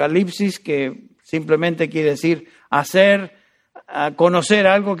palabra apocalipsis, que simplemente quiere decir conocer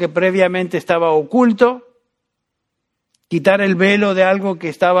algo que previamente estaba oculto, quitar el velo de algo que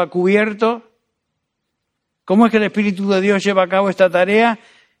estaba cubierto. ¿Cómo es que el Espíritu de Dios lleva a cabo esta tarea?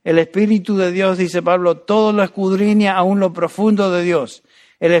 El Espíritu de Dios, dice Pablo, todo lo escudriña aún lo profundo de Dios.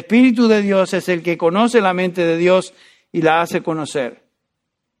 El Espíritu de Dios es el que conoce la mente de Dios y la hace conocer.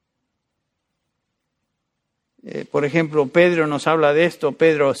 Por ejemplo, Pedro nos habla de esto,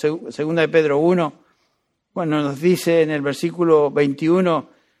 segunda de Pedro 1, cuando nos dice en el versículo 21,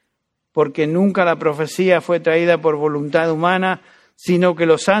 porque nunca la profecía fue traída por voluntad humana, sino que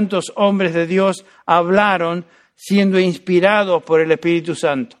los santos hombres de Dios hablaron siendo inspirados por el Espíritu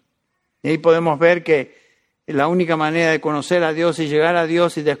Santo. Y ahí podemos ver que la única manera de conocer a Dios y llegar a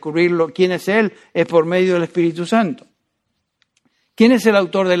Dios y descubrirlo, quién es Él, es por medio del Espíritu Santo. ¿Quién es el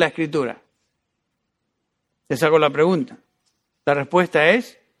autor de la Escritura? Les hago la pregunta. La respuesta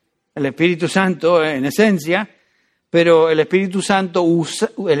es el Espíritu Santo, en esencia, pero el Espíritu Santo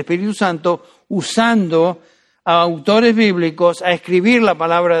usando a autores bíblicos a escribir la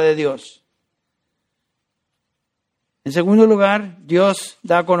palabra de Dios. En segundo lugar, Dios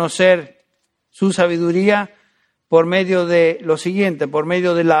da a conocer su sabiduría por medio de lo siguiente, por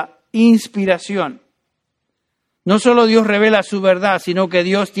medio de la inspiración. No solo Dios revela su verdad, sino que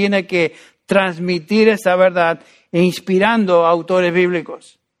Dios tiene que transmitir esa verdad inspirando a autores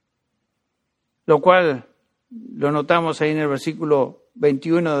bíblicos. Lo cual lo notamos ahí en el versículo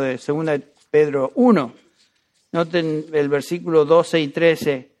 21 de 2 de Pedro 1. Noten el versículo 12 y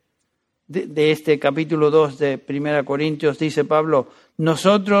 13 de este capítulo 2 de 1 Corintios. Dice Pablo,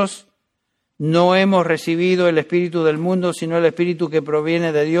 nosotros no hemos recibido el espíritu del mundo, sino el espíritu que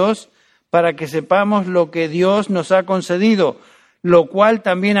proviene de Dios, para que sepamos lo que Dios nos ha concedido, lo cual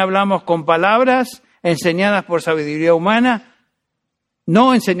también hablamos con palabras enseñadas por sabiduría humana,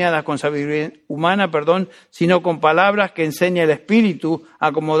 no enseñadas con sabiduría humana, sino con palabras que enseña el Espíritu,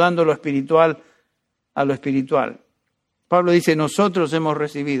 acomodando lo espiritual a lo espiritual. Pablo dice, nosotros hemos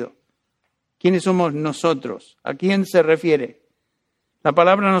recibido. ¿Quiénes somos nosotros? ¿A quién se refiere? La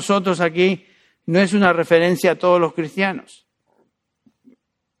palabra nosotros aquí no es una referencia a todos los cristianos.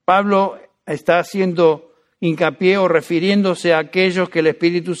 Pablo está haciendo hincapié o refiriéndose a aquellos que el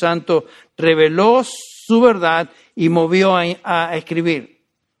Espíritu Santo reveló su verdad y movió a escribir.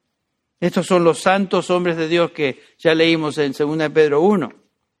 Estos son los santos hombres de Dios que ya leímos en 2 de Pedro 1.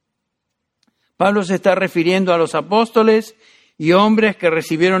 Pablo se está refiriendo a los apóstoles y hombres que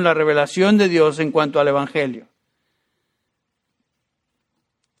recibieron la revelación de Dios en cuanto al Evangelio.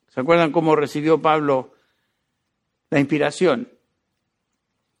 ¿Se acuerdan cómo recibió Pablo la inspiración?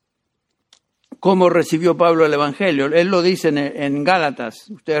 ¿Cómo recibió Pablo el Evangelio? Él lo dice en Gálatas.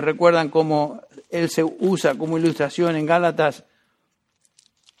 Ustedes recuerdan cómo él se usa como ilustración en Gálatas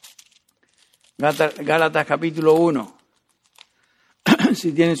capítulo 1.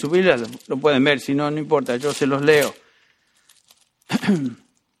 Si tienen su Biblia lo pueden ver, si no, no importa, yo se los leo.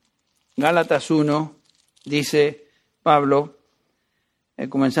 Gálatas 1 dice Pablo,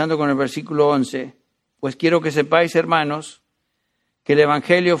 comenzando con el versículo 11, pues quiero que sepáis, hermanos, que el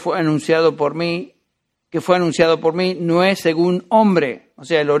Evangelio que fue anunciado por mí, no es según hombre. O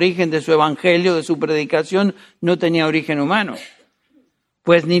sea, el origen de su Evangelio, de su predicación, no tenía origen humano.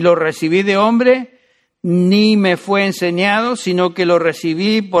 Pues ni lo recibí de hombre, ni me fue enseñado, sino que lo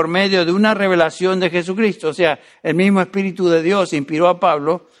recibí por medio de una revelación de Jesucristo. O sea, el mismo Espíritu de Dios inspiró a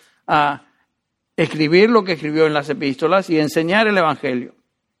Pablo a escribir lo que escribió en las epístolas y enseñar el Evangelio.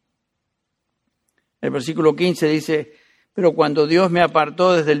 El versículo 15 dice, pero cuando Dios me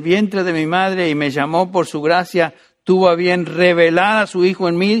apartó desde el vientre de mi madre y me llamó por su gracia, tuvo a bien revelar a su Hijo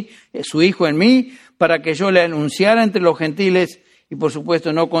en mí, para que yo le anunciara entre los gentiles, y por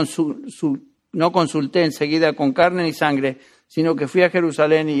supuesto no consulté enseguida con carne ni sangre, sino que fui a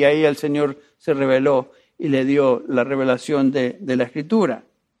Jerusalén y ahí el Señor se reveló y le dio la revelación de la Escritura.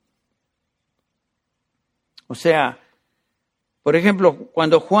 O sea, por ejemplo,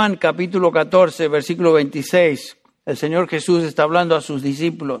 cuando Juan capítulo 14, versículo 26, el Señor Jesús está hablando a sus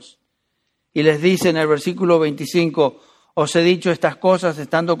discípulos y les dice en el versículo 25, os he dicho estas cosas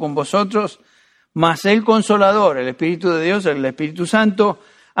estando con vosotros, mas el Consolador, el Espíritu de Dios, el Espíritu Santo,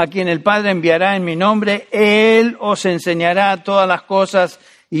 a quien el Padre enviará en mi nombre. Él os enseñará todas las cosas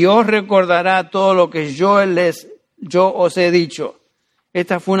y os recordará todo lo que yo os he dicho.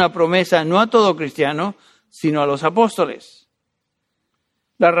 Esta fue una promesa no a todo cristiano, sino a los apóstoles.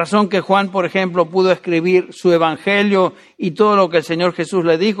 La razón que Juan, por ejemplo, pudo escribir su evangelio y todo lo que el Señor Jesús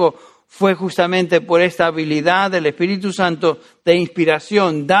le dijo fue justamente por esta habilidad del Espíritu Santo de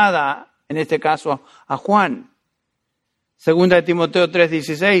inspiración dada, en este caso, a Juan. Segunda de Timoteo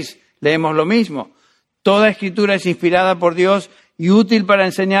 3:16, leemos lo mismo. Toda escritura es inspirada por Dios y útil para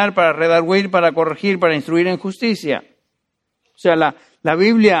enseñar, para redarguir, para corregir, para instruir en justicia. O sea, la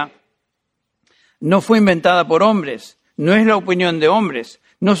Biblia no fue inventada por hombres, no es la opinión de hombres,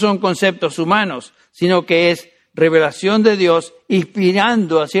 no son conceptos humanos, sino que es revelación de Dios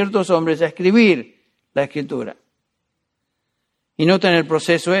inspirando a ciertos hombres a escribir la Escritura. Y noten el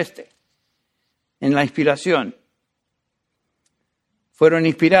proceso en la inspiración. Fueron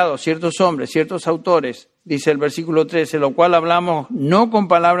inspirados ciertos hombres, ciertos autores, dice el versículo 13, lo cual hablamos no con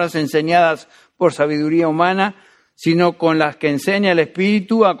palabras enseñadas por sabiduría humana, sino con las que enseña el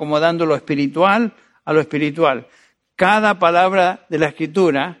Espíritu, acomodando lo espiritual a lo espiritual. Cada palabra de la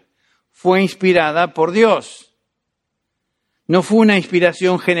Escritura fue inspirada por Dios. No fue una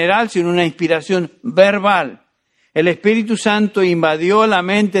inspiración general, sino una inspiración verbal. El Espíritu Santo invadió la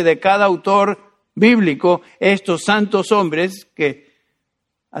mente de cada autor bíblico, estos santos hombres, que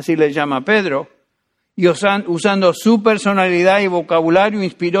así les llama Pedro, y usando su personalidad y vocabulario,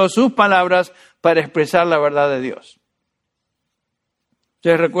 inspiró sus palabras para expresar la verdad de Dios.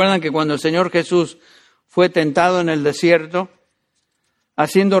 Ustedes recuerdan que cuando el Señor Jesús fue tentado en el desierto,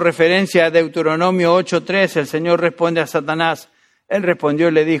 haciendo referencia a Deuteronomio 8:3, el Señor responde a Satanás. Él respondió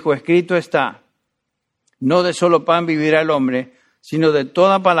y le dijo, escrito está, no de solo pan vivirá el hombre, sino de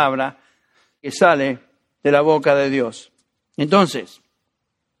toda palabra que sale de la boca de Dios. Entonces,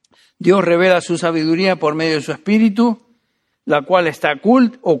 Dios revela su sabiduría por medio de su Espíritu, la cual está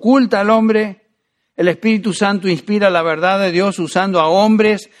oculta al hombre. El Espíritu Santo inspira la verdad de Dios usando a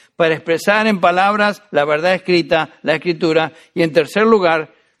hombres para expresar en palabras la verdad escrita, la Escritura. Y en tercer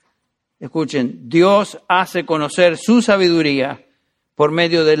lugar, escuchen, Dios hace conocer su sabiduría por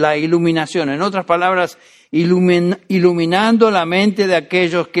medio de la iluminación. En otras palabras, iluminando la mente de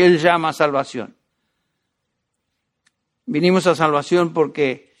aquellos que Él llama salvación. Vinimos a salvación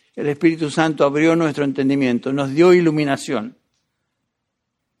porque el Espíritu Santo abrió nuestro entendimiento, nos dio iluminación.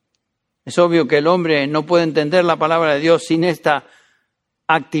 Es obvio que el hombre no puede entender la palabra de Dios sin esta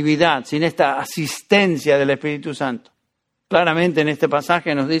actividad, sin esta asistencia del Espíritu Santo. Claramente en este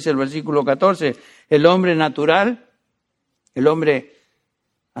pasaje nos dice el versículo 14, el hombre natural, el hombre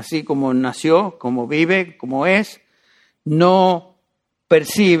así como nació, como vive, como es, no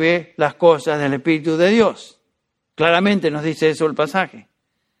percibe las cosas del Espíritu de Dios. Claramente nos dice eso el pasaje.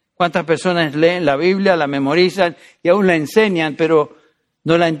 ¿Cuántas personas leen la Biblia, la memorizan y aún la enseñan, pero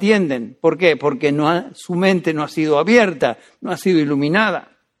no la entienden? ¿Por qué? Porque su mente no ha sido abierta, no ha sido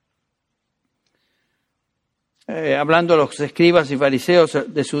iluminada. Hablando a los escribas y fariseos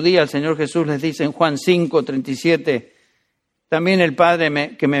de su día, el Señor Jesús les dice en Juan 5:37, también el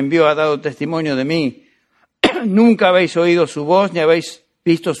Padre que me envió ha dado testimonio de mí. Nunca habéis oído su voz, ni habéis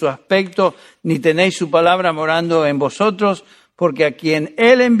visto su aspecto, ni tenéis su palabra morando en vosotros, porque a quien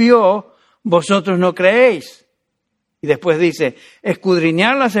Él envió, vosotros no creéis. Y después dice,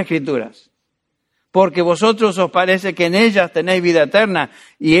 escudriñad las Escrituras, porque vosotros os parece que en ellas tenéis vida eterna,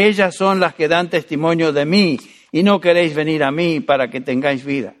 y ellas son las que dan testimonio de mí, y no queréis venir a mí para que tengáis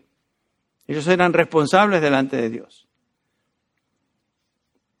vida. Ellos eran responsables delante de Dios.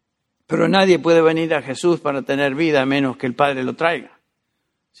 Pero nadie puede venir a Jesús para tener vida a menos que el Padre lo traiga.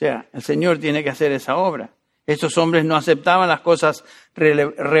 O sea, el Señor tiene que hacer esa obra. Estos hombres no aceptaban las cosas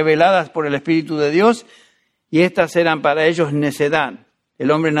reveladas por el Espíritu de Dios y estas eran para ellos necedad.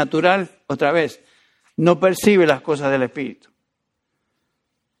 El hombre natural, otra vez, no percibe las cosas del Espíritu.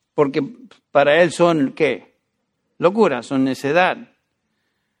 Porque para él son, ¿qué? Locura, son necedad.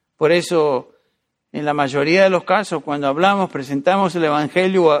 Por eso, en la mayoría de los casos, cuando hablamos, presentamos el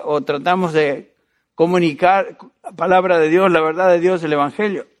Evangelio o tratamos de comunicar la palabra de Dios, la verdad de Dios, el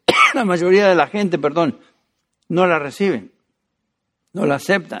Evangelio, la mayoría de la gente, no la reciben, no la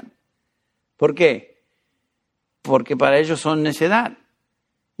aceptan. ¿Por qué? Porque para ellos son necedad.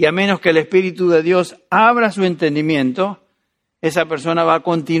 Y a menos que el Espíritu de Dios abra su entendimiento, esa persona va a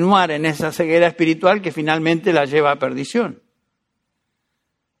continuar en esa ceguera espiritual que finalmente la lleva a perdición.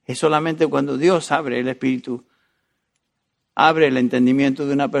 Es solamente cuando Dios abre el Espíritu, abre el entendimiento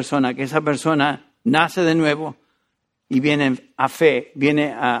de una persona, que esa persona nace de nuevo, y vienen a fe,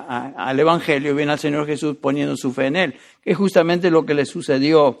 viene al Evangelio, viene al Señor Jesús poniendo su fe en Él, que es justamente lo que le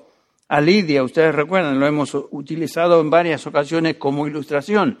sucedió a Lidia. Ustedes recuerdan, lo hemos utilizado en varias ocasiones como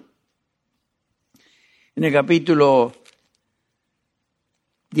ilustración. En el capítulo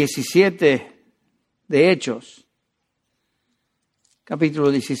 17 de Hechos,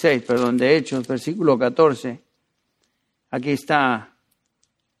 capítulo 16, de Hechos, versículo 14, aquí está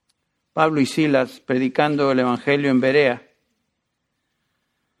Pablo y Silas predicando el Evangelio en Berea.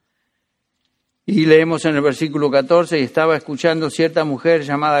 Y leemos en el versículo 14, y estaba escuchando cierta mujer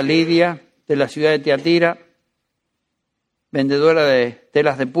llamada Lidia, de la ciudad de Tiatira, vendedora de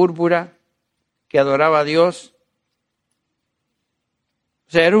telas de púrpura, que adoraba a Dios.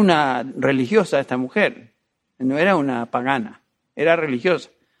 O sea, era una religiosa esta mujer, no era una pagana, era religiosa.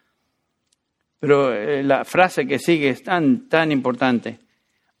 Pero la frase que sigue es tan importante.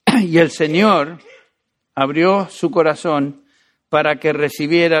 Y el Señor abrió su corazón para que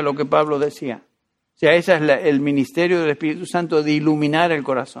recibiera lo que Pablo decía. O sea, ese es el ministerio del Espíritu Santo, de iluminar el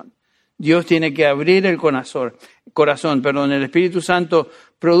corazón. Dios tiene que abrir el corazón. El Espíritu Santo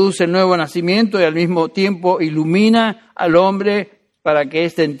produce el nuevo nacimiento y al mismo tiempo ilumina al hombre para que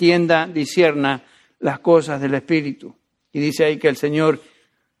éste entienda, discierna las cosas del Espíritu. Y dice ahí que el Señor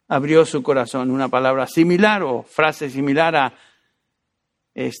abrió su corazón. Una palabra similar o frase similar a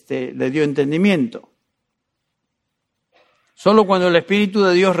le dio entendimiento. Solo cuando el Espíritu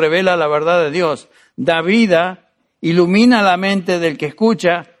de Dios revela la verdad de Dios, da vida, ilumina la mente del que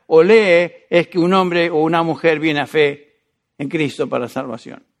escucha o lee, es que un hombre o una mujer viene a fe en Cristo para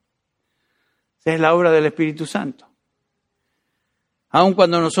salvación. Esa es la obra del Espíritu Santo. Aun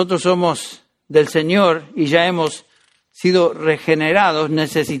cuando nosotros somos del Señor y ya hemos sido regenerados,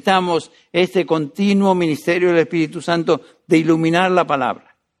 necesitamos este continuo ministerio del Espíritu Santo de iluminar la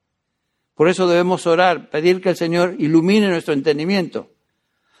palabra. Por eso debemos orar, pedir que el Señor ilumine nuestro entendimiento,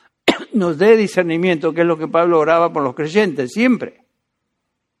 nos dé discernimiento, que es lo que Pablo oraba por los creyentes siempre.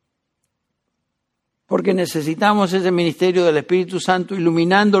 Porque necesitamos ese ministerio del Espíritu Santo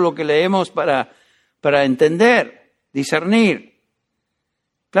iluminando lo que leemos para entender, discernir.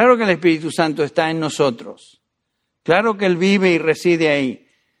 Claro que el Espíritu Santo está en nosotros. Claro que Él vive y reside ahí,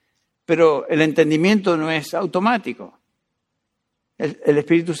 pero el entendimiento no es automático. El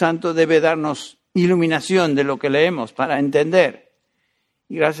Espíritu Santo debe darnos iluminación de lo que leemos para entender.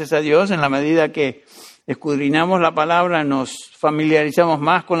 Y gracias a Dios, en la medida que escudriñamos la palabra, nos familiarizamos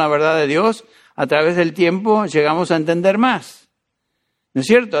más con la verdad de Dios, a través del tiempo llegamos a entender más. ¿No es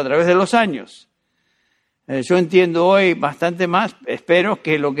cierto? A través de los años. Yo entiendo hoy bastante más, espero,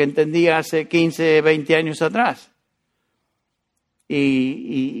 que lo que entendía hace 15, 20 años atrás.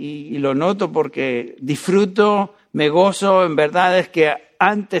 Y lo noto porque disfruto, me gozo en verdades que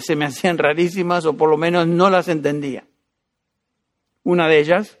antes se me hacían rarísimas o por lo menos no las entendía. Una de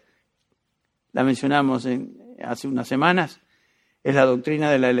ellas, la mencionamos hace unas semanas, es la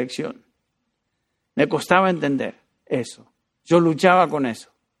doctrina de la elección. Me costaba entender eso. Yo luchaba con eso.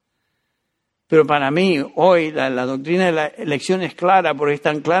 Pero para mí hoy la doctrina de la elección es clara porque es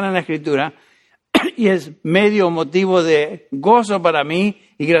tan clara en la Escritura y es medio motivo de gozo para mí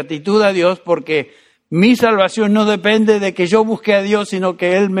y gratitud a Dios porque mi salvación no depende de que yo busque a Dios, sino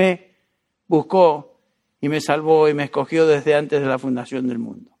que Él me buscó y me salvó y me escogió desde antes de la fundación del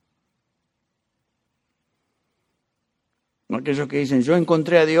mundo. Aquellos que dicen, yo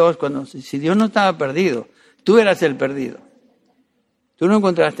encontré a Dios si Dios no estaba perdido, tú eras el perdido. Tú no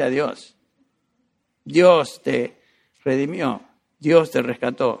encontraste a Dios. Dios te redimió, Dios te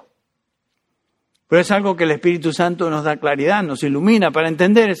rescató. Pero es algo que el Espíritu Santo nos da claridad, nos ilumina para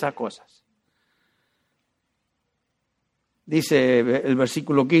entender esas cosas. Dice el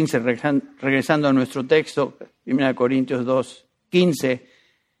versículo 15, regresando a nuestro texto, 1 Corintios 2, 15,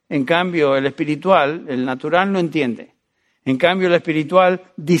 en cambio el espiritual, el natural no entiende. En cambio el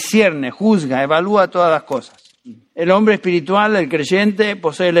espiritual discierne, juzga, evalúa todas las cosas. El hombre espiritual, el creyente,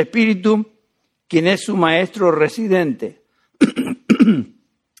 posee el Espíritu, quien es su maestro residente.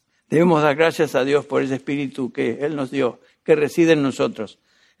 Debemos dar gracias a Dios por ese Espíritu que Él nos dio, que reside en nosotros.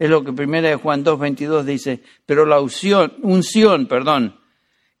 Es lo que 1 Juan 2:22 dice, pero la unción,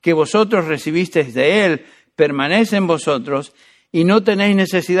 que vosotros recibisteis de Él, permanece en vosotros y no tenéis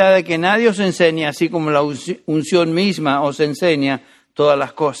necesidad de que nadie os enseñe, así como la unción misma os enseña todas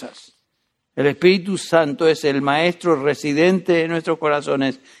las cosas. El Espíritu Santo es el maestro residente en nuestros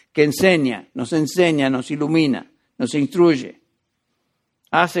corazones que enseña, nos ilumina, nos instruye.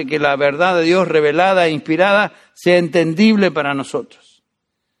 Hace que la verdad de Dios revelada e inspirada sea entendible para nosotros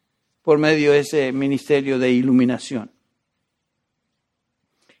por medio de ese ministerio de iluminación.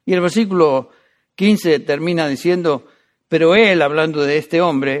 Y el versículo 15 termina diciendo, Pero él, hablando de este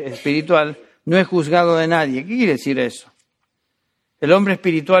hombre espiritual, no es juzgado de nadie. ¿Qué quiere decir eso? El hombre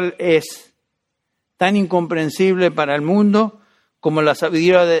espiritual es tan incomprensible para el mundo como la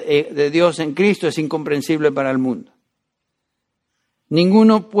sabiduría de Dios en Cristo es incomprensible para el mundo.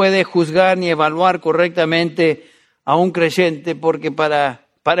 Ninguno puede juzgar ni evaluar correctamente a un creyente porque para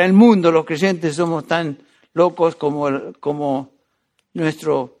el mundo los creyentes somos tan locos como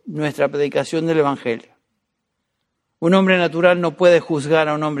nuestra predicación del Evangelio. Un hombre natural no puede juzgar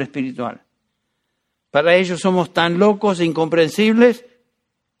a un hombre espiritual. Para ellos somos tan locos e incomprensibles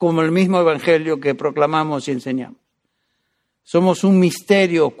como el mismo Evangelio que proclamamos y enseñamos. Somos un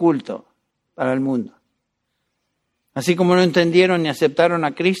misterio oculto para el mundo. Así como no entendieron ni aceptaron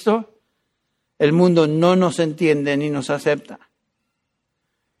a Cristo, el mundo no nos entiende ni nos acepta.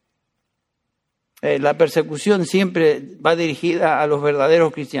 La persecución siempre va dirigida a los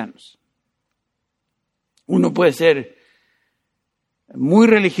verdaderos cristianos. Uno puede ser muy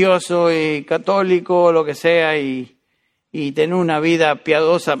religioso y católico, lo que sea, y tener una vida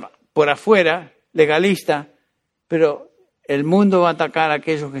piadosa por afuera, legalista, pero el mundo va a atacar a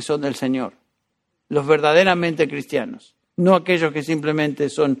aquellos que son del Señor, los verdaderamente cristianos, no aquellos que simplemente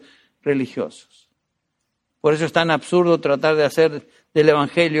son religiosos. Por eso es tan absurdo tratar de hacer del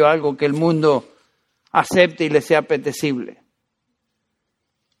Evangelio algo que el mundo acepte y le sea apetecible.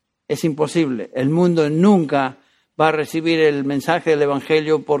 Es imposible. El mundo nunca va a recibir el mensaje del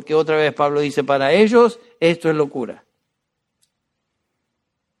Evangelio porque otra vez Pablo dice, para ellos esto es locura.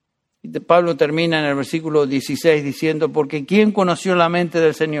 Y Pablo termina en el versículo 16 diciendo, porque ¿quién conoció la mente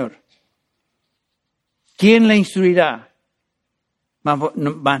del Señor? ¿Quién le instruirá?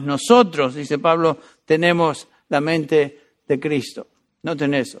 Mas nosotros, dice Pablo, tenemos la mente de Cristo.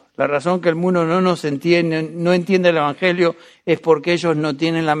 Noten eso. La razón que el mundo no nos entiende, no entiende el Evangelio, es porque ellos no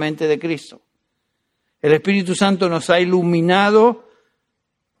tienen la mente de Cristo. El Espíritu Santo nos ha iluminado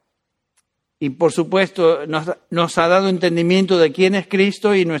y, por supuesto, nos ha dado entendimiento de quién es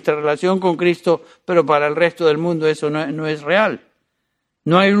Cristo y nuestra relación con Cristo, pero para el resto del mundo eso no es real.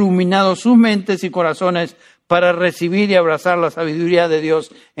 No ha iluminado sus mentes y corazones para recibir y abrazar la sabiduría de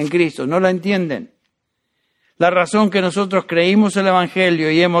Dios en Cristo. No la entienden. La razón que nosotros creímos el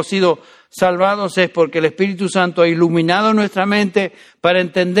Evangelio y hemos sido salvados es porque el Espíritu Santo ha iluminado nuestra mente para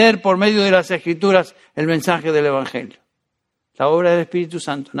entender por medio de las Escrituras el mensaje del Evangelio. La obra del Espíritu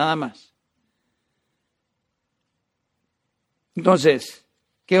Santo, nada más. Entonces,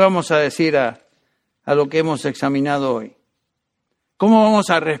 ¿qué vamos a decir a lo que hemos examinado hoy? ¿Cómo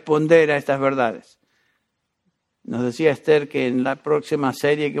vamos a responder a estas verdades? Nos decía Esther que en la próxima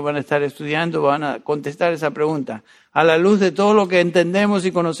serie que van a estar estudiando van a contestar esa pregunta. A la luz de todo lo que entendemos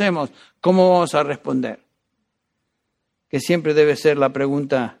y conocemos, ¿cómo vamos a responder? Que siempre debe ser la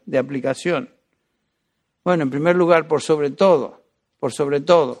pregunta de aplicación. Bueno, en primer lugar, por sobre todo,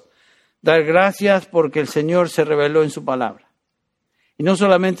 dar gracias porque el Señor se reveló en su palabra. Y no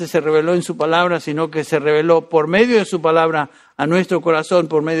solamente se reveló en su palabra, sino que se reveló por medio de su palabra a nuestro corazón,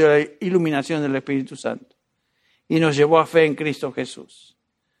 por medio de la iluminación del Espíritu Santo. Y nos llevó a fe en Cristo Jesús.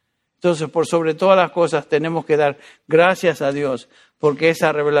 Entonces, por sobre todas las cosas, tenemos que dar gracias a Dios, porque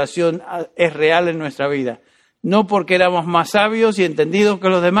esa revelación es real en nuestra vida. No porque éramos más sabios y entendidos que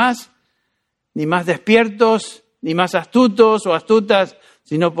los demás, ni más despiertos, ni más astutos o astutas,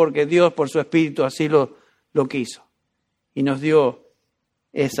 sino porque Dios, por su Espíritu, así lo quiso. Y nos dio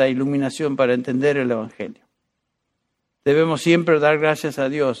esa iluminación para entender el Evangelio. Debemos siempre dar gracias a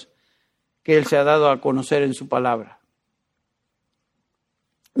Dios que Él se ha dado a conocer en su palabra.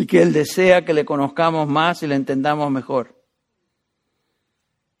 Y que Él desea que le conozcamos más y le entendamos mejor.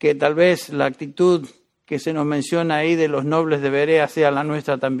 Que tal vez la actitud que se nos menciona ahí de los nobles de Berea sea la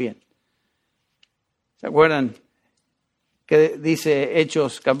nuestra también. ¿Se acuerdan que dice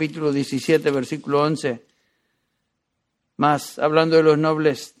Hechos capítulo 17, versículo 11? Más hablando de los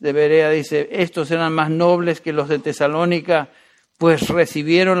nobles de Berea, dice, estos eran más nobles que los de Tesalónica, pues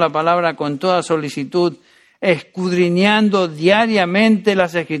recibieron la palabra con toda solicitud, escudriñando diariamente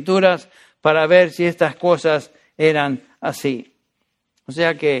las Escrituras para ver si estas cosas eran así. O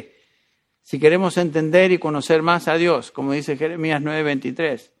sea que si queremos entender y conocer más a Dios, como dice Jeremías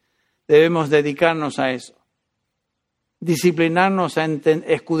 9:23, debemos dedicarnos a eso. Disciplinarnos a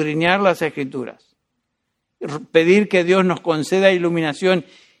escudriñar las Escrituras. Pedir que Dios nos conceda iluminación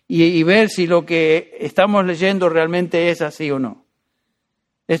y ver si lo que estamos leyendo realmente es así o no.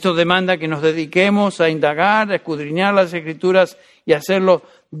 Esto demanda que nos dediquemos a indagar, a escudriñar las Escrituras y hacerlo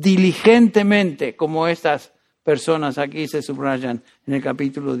diligentemente, como estas personas aquí se subrayan en el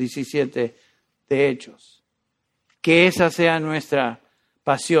capítulo 17 de Hechos. Que esa sea nuestra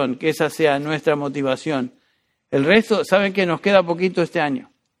pasión, que esa sea nuestra motivación, El resto, ¿saben qué? Nos queda poquito este año.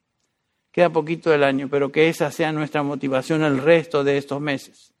 Queda poquito del año, pero que esa sea nuestra motivación el resto de estos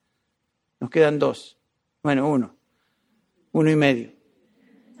meses. Nos quedan 2. Bueno, 1 y medio.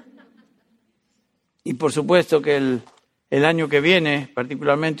 Y por supuesto que el año que viene,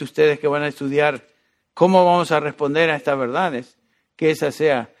 particularmente ustedes que van a estudiar cómo vamos a responder a estas verdades, que esa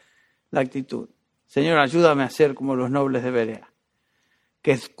sea la actitud. Señor, ayúdame a ser como los nobles de Berea,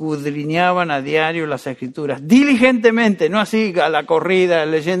 que escudriñaban a diario las Escrituras, diligentemente, no así a la corrida,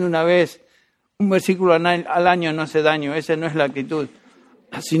 leyendo una vez un versículo al año no hace daño, esa no es la actitud,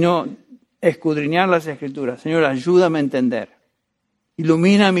 sino escudriñar las Escrituras. Señor, ayúdame a entender,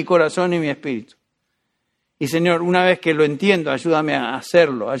 ilumina mi corazón y mi espíritu. Y Señor, una vez que lo entiendo, ayúdame a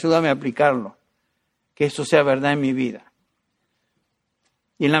hacerlo, ayúdame a aplicarlo, que eso sea verdad en mi vida.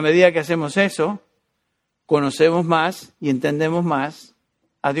 Y en la medida que hacemos eso, conocemos más y entendemos más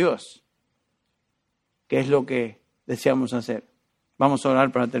a Dios, que es lo que deseamos hacer. Vamos a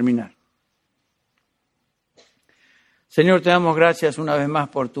orar para terminar. Señor, te damos gracias una vez más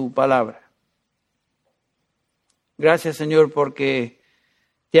por tu palabra. Gracias, Señor, porque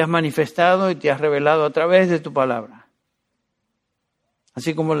te has manifestado y te has revelado a través de tu palabra.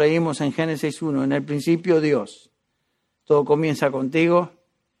 Así como leímos en Génesis 1, en el principio Dios. Todo comienza contigo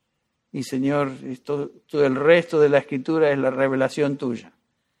y, Señor, todo el resto de la Escritura es la revelación tuya.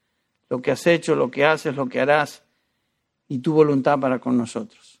 Lo que has hecho, lo que haces, lo que harás y tu voluntad para con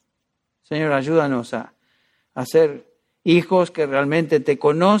nosotros. Señor, ayúdanos a ser hijos que realmente te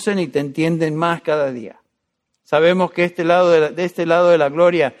conocen y te entienden más cada día. Sabemos que de este lado de la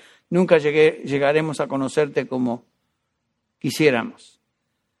gloria nunca llegaremos a conocerte como quisiéramos.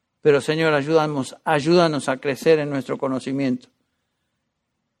 Pero, Señor, ayúdanos a crecer en nuestro conocimiento.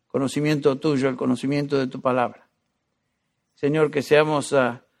 Conocimiento tuyo, el conocimiento de tu palabra. Señor, que seamos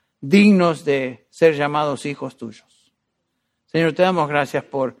dignos de ser llamados hijos tuyos. Señor, te damos gracias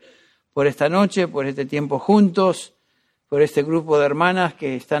por esta noche, por este tiempo juntos, por este grupo de hermanas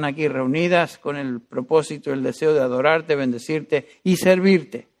que están aquí reunidas con el propósito, el deseo de adorarte, bendecirte y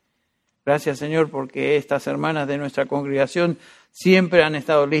servirte. Gracias, Señor, porque estas hermanas de nuestra congregación siempre han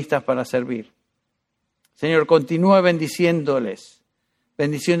estado listas para servir. Señor, continúa bendiciéndoles,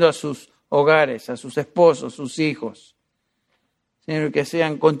 bendiciendo a sus hogares, a sus esposos, sus hijos. Señor, que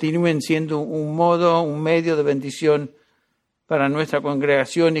continúen siendo un medio de bendición para nuestra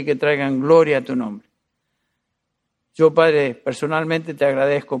congregación y que traigan gloria a tu nombre. Yo, Padre, personalmente te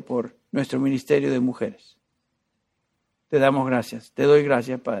agradezco por nuestro ministerio de mujeres. Te damos gracias, te doy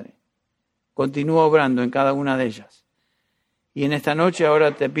gracias, Padre. Continúa obrando en cada una de ellas. Y en esta noche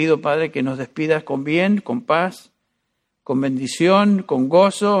ahora te pido, Padre, que nos despidas con bien, con paz, con bendición, con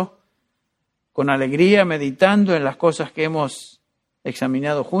gozo, con alegría, meditando en las cosas que hemos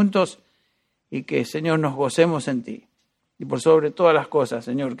examinado juntos y que, Señor, nos gocemos en ti. Y por sobre todas las cosas,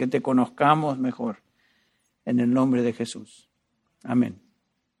 Señor, que te conozcamos mejor. En el nombre de Jesús. Amén.